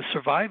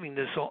surviving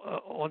this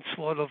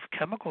onslaught of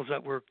chemicals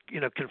that we're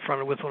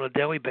confronted with on a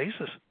daily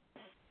basis.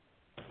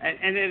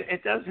 And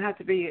it doesn't have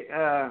to be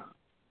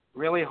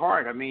really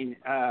hard. I mean,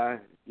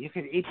 you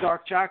can eat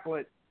dark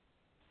chocolate.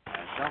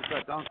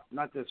 Don't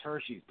not this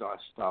Hershey's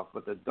stuff,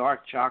 but the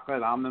dark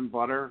chocolate, almond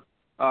butter.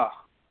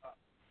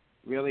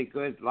 Really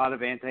good. A lot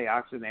of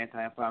antioxidant,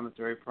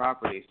 anti-inflammatory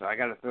properties. So I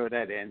got to throw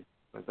that in,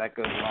 because that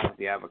goes along with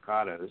the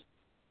avocados.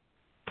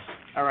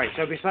 All right.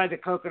 So besides the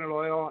coconut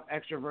oil,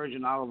 extra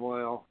virgin olive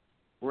oil,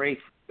 great.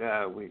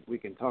 We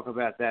can talk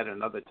about that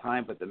another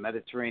time. But the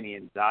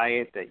Mediterranean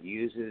diet that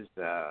uses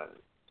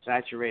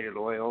saturated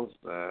oils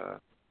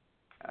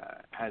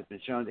has been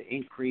shown to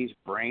increase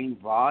brain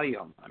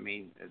volume. I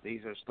mean,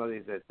 these are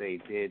studies that they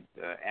did,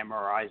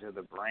 MRIs of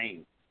the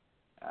brain.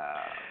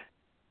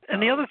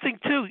 And the other thing,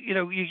 too,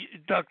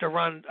 Dr.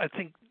 Ron, I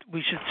think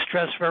we should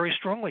stress very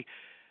strongly,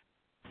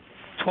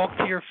 talk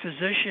to your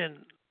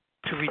physician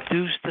to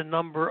reduce the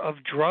number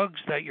of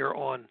drugs that you're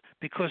on,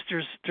 because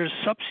there's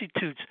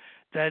substitutes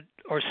that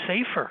are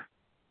safer.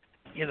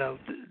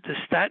 The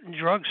statin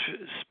drugs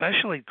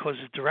especially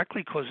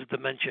directly causes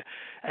dementia.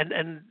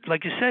 And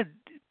like you said,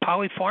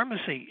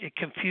 polypharmacy, it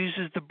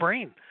confuses the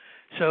brain.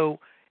 So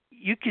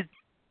you could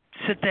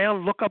sit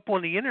down, look up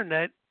on the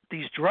internet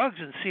these drugs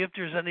and see if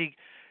there's any,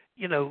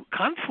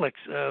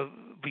 conflicts of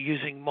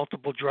using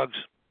multiple drugs.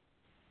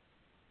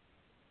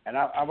 And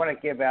I want to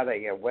give out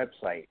a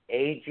website,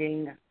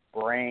 Aging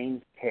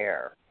Brain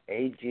Care,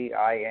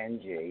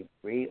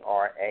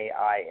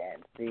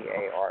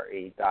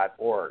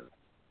 AGINGBRAINCARE.org,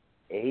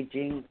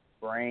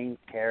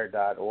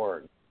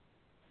 AgingBrainCare.org.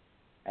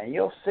 And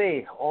you'll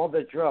see all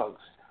the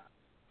drugs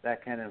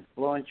that can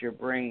influence your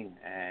brain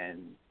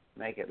and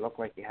make it look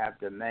like you have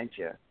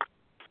dementia,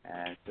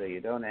 and so you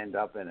don't end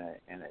up in a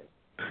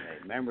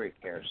memory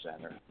care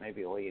center.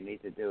 Maybe all you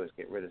need to do is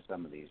get rid of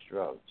some of these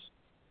drugs.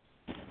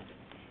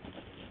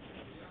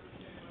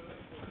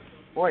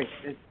 Boy,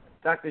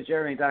 Dr.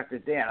 Jeremy and Dr.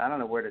 Dan, I don't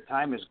know where the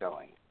time is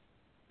going.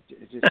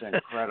 It's just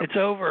incredible. It's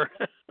over.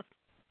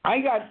 I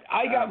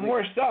got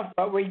more stuff,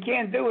 but we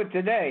can't do it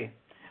today.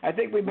 I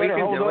think we better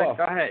hold off.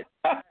 Go ahead.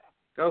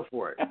 Go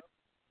for it.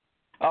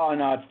 Oh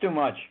no, it's too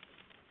much.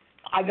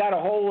 I got a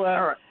whole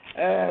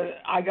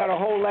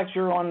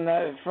lecture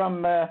on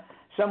from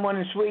someone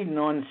in Sweden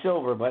on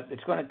silver, but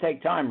it's going to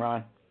take time,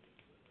 Ron.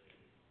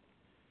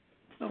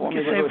 Well, we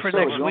can save for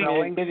next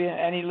week. Give you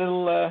any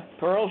little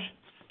pearls?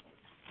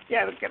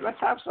 Yeah,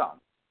 let's have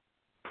some.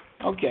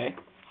 Okay.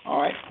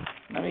 All right.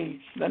 Let me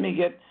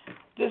get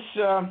this.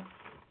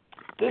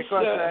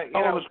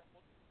 Because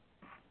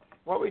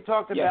what we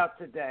talked about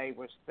today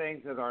was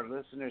things that our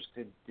listeners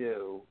could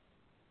do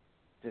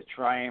to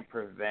try and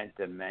prevent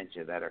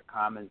dementia, that are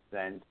common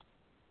sense,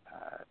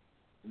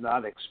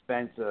 not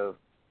expensive,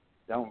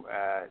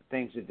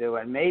 things to do,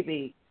 and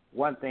maybe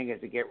one thing is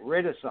to get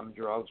rid of some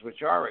drugs,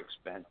 which are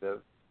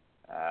expensive.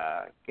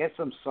 Get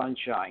some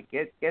sunshine,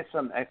 get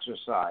some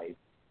exercise,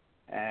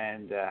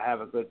 and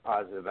have a good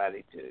positive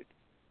attitude.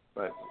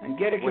 But and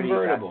get a what do you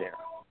got convertible. there?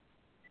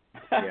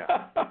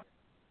 Yeah.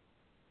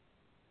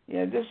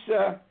 Yeah,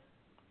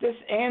 this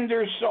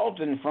Anders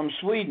Sultan from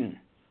Sweden,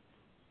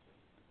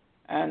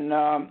 and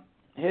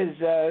his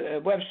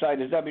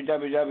website is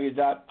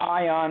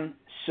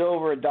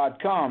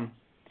www.ionsilver.com.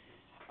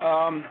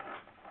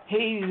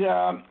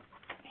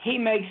 He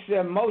makes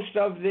most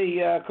of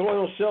the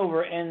colloidal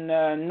silver in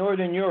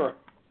Northern Europe.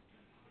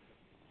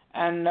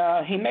 And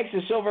he makes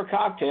a silver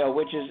cocktail,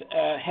 which is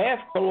half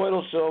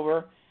colloidal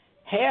silver,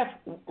 half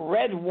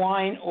red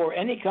wine or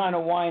any kind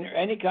of wine or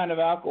any kind of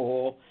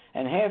alcohol,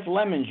 and half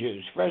lemon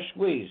juice, fresh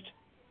squeezed.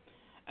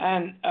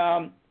 And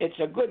it's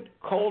a good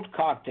cold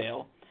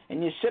cocktail,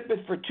 and you sip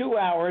it for 2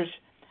 hours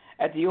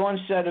at the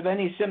onset of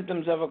any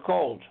symptoms of a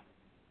cold.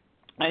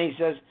 And he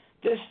says,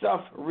 this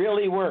stuff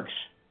really works.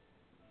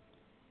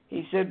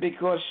 He said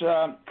because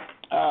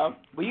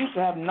we used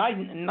to have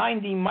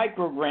 90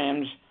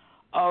 micrograms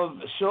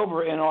of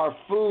silver in our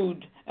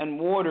food and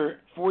water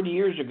 40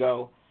 years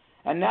ago,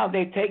 and now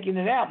they've taken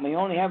it out, and we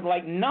only have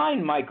like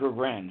 9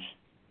 micrograms.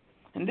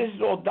 And this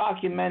is all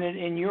documented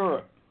in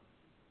Europe.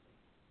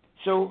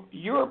 So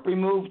Europe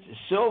removed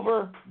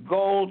silver,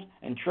 gold,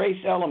 and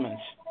trace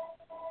elements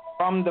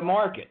from the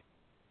market.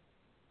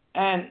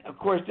 And, of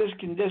course, this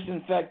can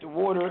disinfect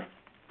water,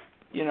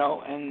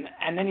 and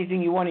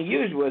anything you want to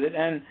use with it.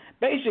 And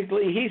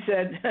basically, he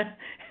said,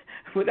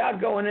 without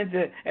going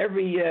into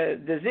every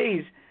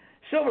disease,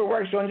 silver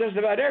works on just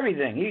about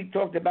everything. He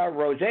talked about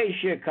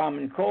rosacea,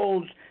 common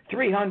colds,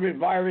 300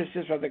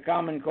 viruses for the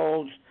common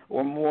colds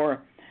or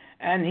more.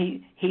 And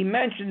he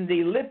mentioned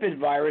the lipid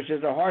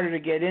viruses are harder to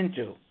get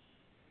into.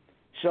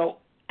 So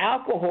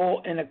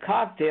alcohol in a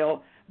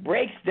cocktail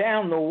breaks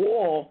down the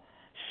wall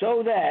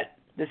so that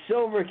the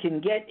silver can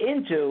get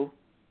into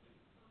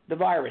the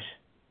virus.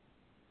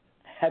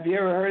 Have you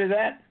ever heard of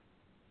that?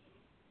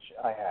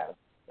 I have.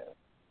 Yes.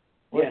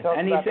 We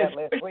talked about that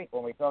last week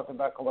when we talked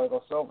about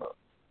colloidal silver.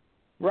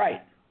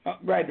 Right.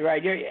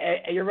 Right.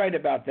 You're right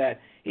about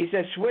that. He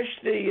said swish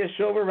the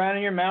silver around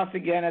in your mouth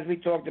again, as we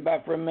talked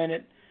about for a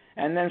minute,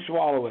 and then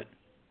swallow it.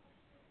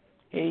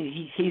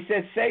 He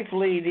said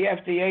safely, the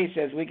FDA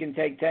says we can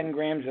take 10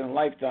 grams in a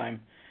lifetime,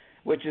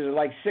 which is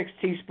like 6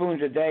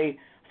 teaspoons a day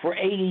for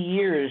 80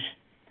 years.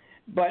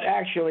 But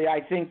actually, I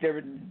think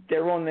they're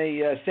on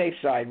the safe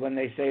side when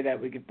they say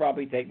that we could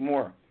probably take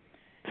more.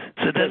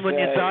 So then when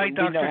you die,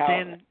 Dr.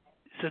 Dan,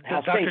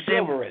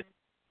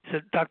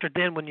 Dr.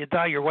 Dan, when you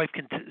die, your wife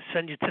can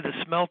send you to the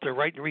smelter,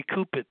 right, and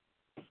recoup it.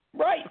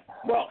 Right.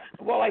 Well,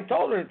 I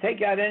told her to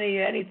take out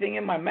anything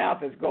in my mouth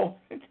that's gold.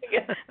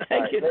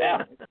 take it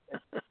out.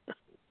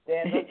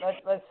 Dan,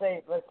 let's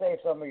save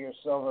some of your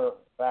silver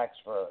facts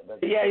for the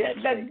next week.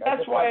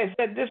 That's why I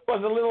said this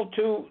was a little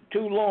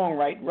too long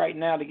right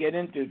now to get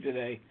into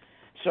today.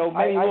 So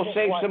maybe we'll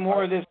save some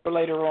more of this for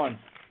later on.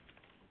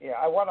 Yeah,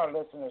 I want our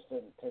listeners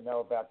to know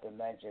about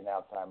dementia and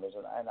Alzheimer's,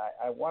 and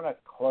I want to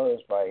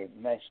close by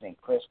mentioning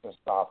Chris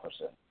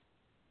Christopherson.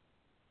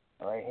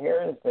 All right,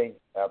 here is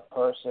a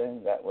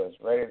person that was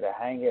ready to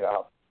hang it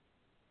up,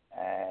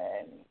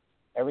 and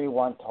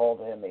everyone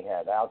told him he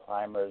had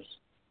Alzheimer's,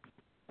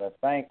 but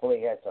thankfully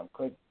he had some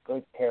good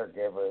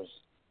caregivers.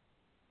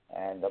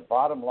 And the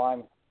bottom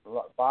line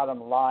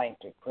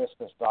to Chris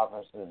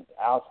Christopherson's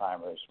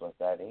Alzheimer's was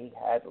that he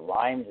had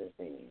Lyme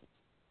disease.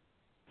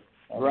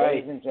 And right.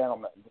 Ladies and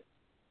gentlemen,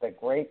 the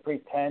great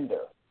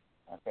pretender,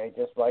 okay,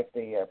 just like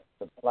the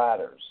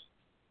platters.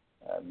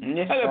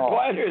 The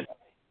platters.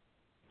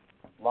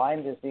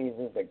 Lyme disease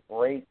is a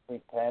great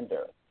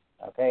pretender,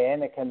 okay,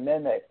 and it can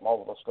mimic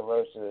multiple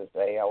sclerosis,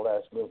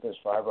 ALS, lupus,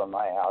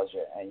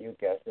 fibromyalgia, and you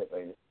guessed it,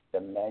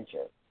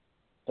 dementia.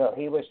 So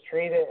he was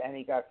treated and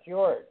he got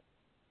cured,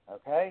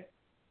 okay?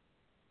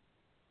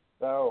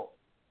 So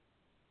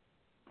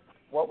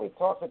what we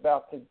talked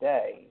about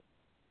today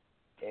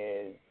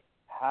is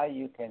how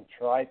you can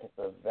try to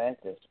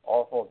prevent this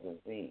awful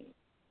disease.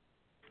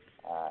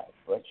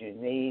 But you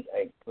need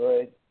a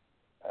good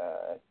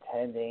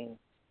attending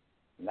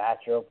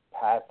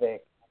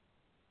naturopathic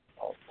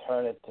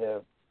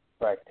alternative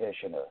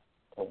practitioner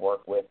to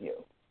work with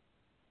you.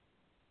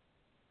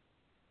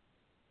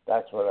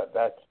 That's what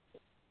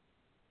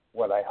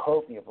I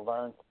hope you've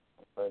learned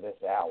for this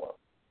hour.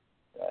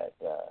 That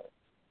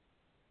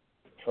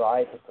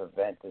try to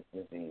prevent this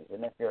disease.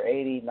 And if you're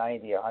 80,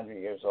 90, 100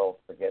 years old,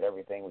 forget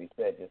everything we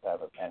said. Just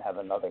have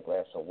another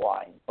glass of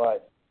wine.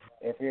 But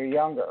if you're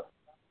younger,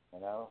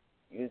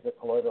 use the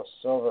colloidal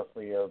silver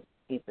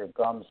keep your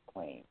gums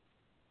clean.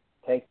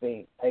 Take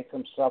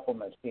some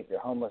supplements, keep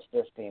your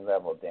homocysteine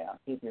level down.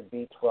 Keep your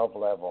B12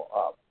 level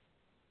up.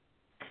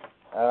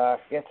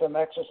 Get some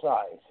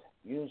exercise.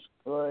 Use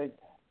good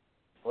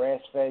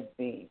grass-fed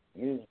beef.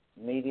 Use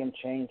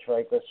medium-chain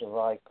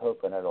triglyceride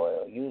coconut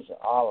oil. Use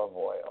olive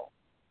oil.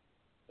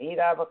 Eat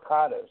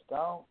avocados.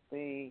 Don't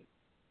be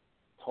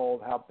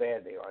told how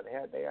bad they are.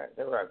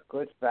 They're a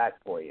good fat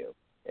for you.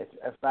 In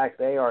fact,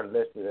 they are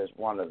listed as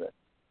one of the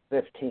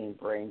 15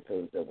 brain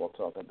foods that we'll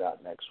talk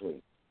about next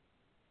week.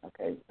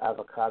 Okay,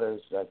 avocados,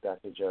 like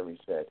Dr. Jerry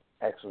said,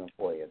 excellent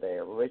for you. They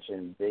are rich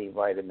in B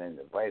vitamin,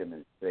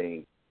 vitamin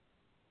C,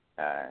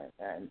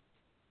 and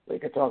we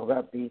could talk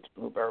about beets,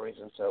 blueberries,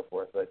 and so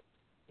forth. But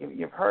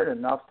you've heard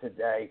enough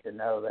today to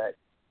know that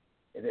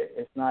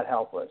it's not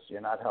helpless.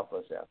 You're not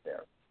helpless out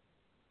there,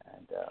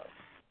 and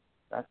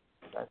that's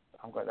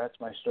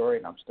my story,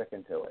 and I'm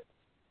sticking to it.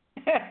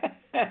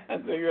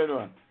 That's a good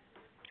one.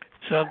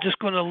 So I'm just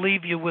going to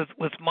leave you with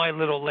my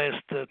little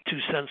last 2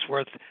 cents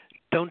worth.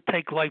 Don't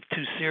take life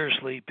too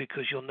seriously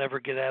because you'll never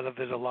get out of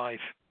it alive.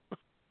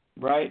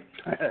 Right.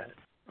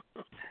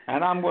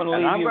 And I'm going to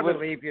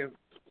leave you.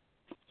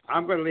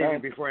 I'm going to leave you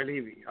before I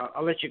leave you.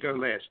 I'll let you go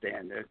last,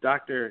 Dan. There's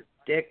Dr.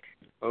 Dick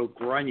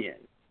O'Grunion.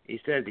 He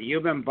said the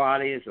human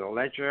body is an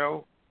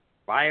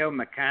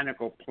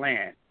electro-biomechanical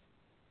plant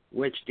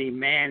which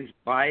demands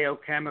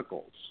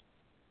biochemicals.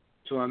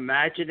 To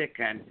imagine it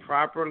can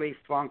properly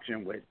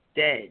function with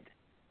dead,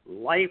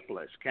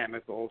 lifeless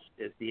chemicals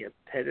is the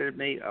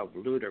epitome of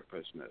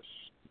ludicrousness.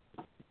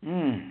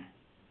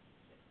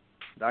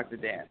 Dr.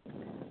 Dan.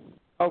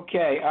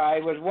 Okay, I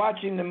was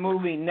watching the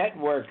movie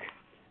Network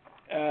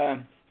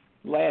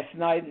last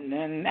night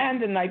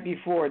and the night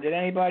before. Did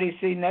anybody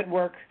see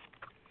Network?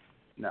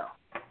 No.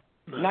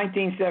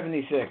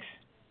 1976.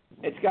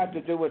 It's got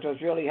to do with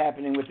what's really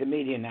happening with the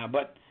media now.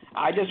 But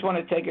I just want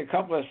to take a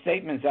couple of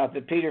statements out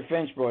that Peter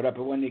Finch brought up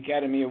at the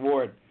Academy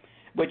Award,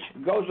 which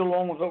goes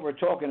along with what we're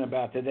talking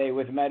about today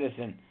with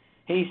medicine.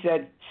 He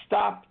said,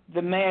 "Stop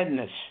the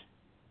madness."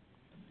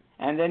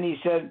 And then he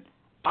said,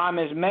 "I'm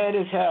as mad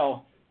as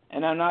hell,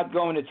 and I'm not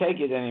going to take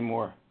it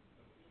anymore.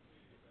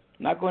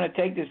 Not going to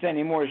take this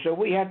anymore." So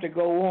we have to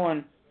go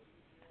on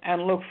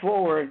and look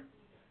forward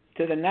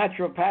to the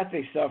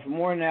naturopathic stuff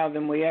more now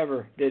than we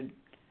ever did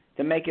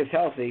to make us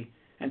healthy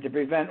and to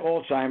prevent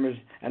Alzheimer's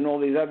and all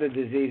these other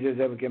diseases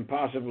that we can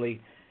possibly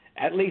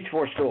at least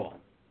forestall.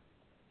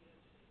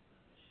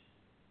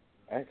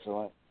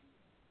 Excellent.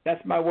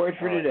 That's my word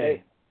for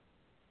today.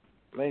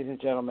 Ladies and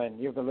gentlemen,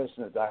 you've been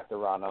listening to Dr.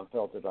 Ron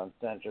Unfiltered,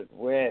 Uncensored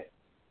with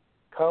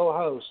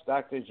co-hosts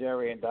Dr.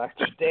 Jerry and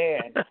Dr.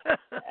 Dan.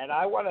 And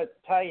I want to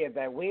tell you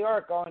that we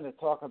are going to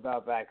talk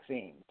about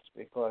vaccines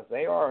because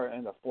they are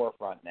in the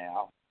forefront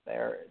now.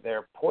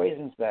 They're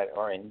poisons that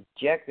are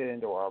injected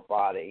into our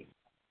body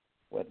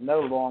with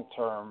no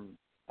long-term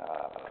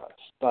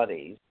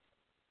studies.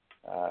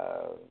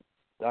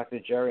 Dr.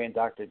 Jerry and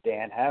Dr.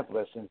 Dan have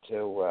listened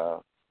to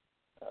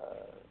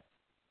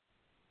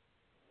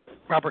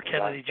Robert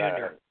Kennedy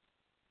Jr.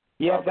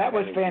 Yeah, that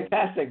was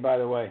fantastic, by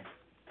the way.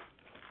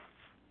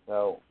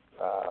 So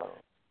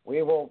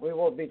we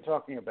will be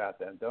talking about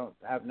them. Don't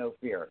have no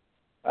fear.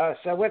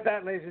 So with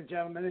that, ladies and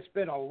gentlemen, it's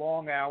been a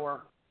long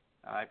hour.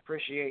 I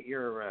appreciate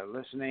your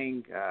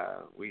listening.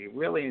 We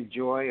really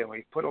enjoy, and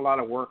we put a lot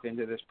of work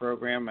into this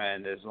program,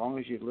 and as long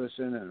as you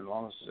listen and as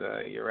long as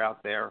you're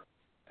out there,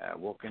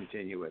 we'll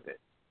continue with it.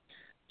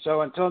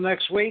 So until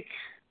next week,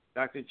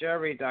 Dr.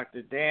 Jerry,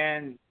 Dr.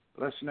 Dan,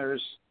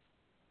 listeners,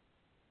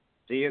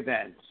 see you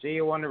then. See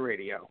you on the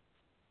radio.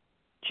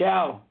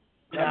 Ciao.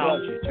 Ciao.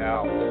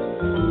 Ciao.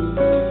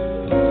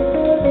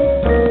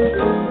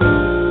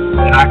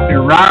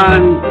 Dr.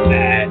 Ron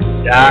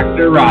and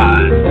Dr.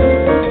 Ron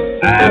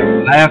have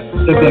left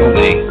the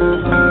building.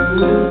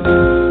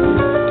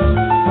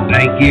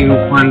 Thank you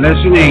for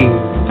listening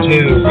to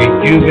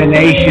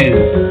Rejuvenation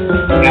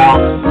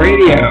Health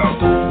Radio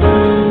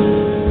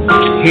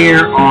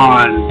here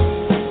on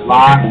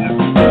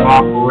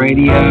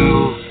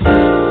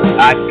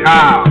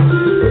blogtalkradio.com.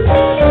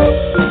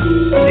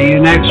 See you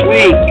next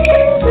week.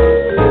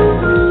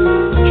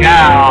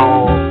 Ciao.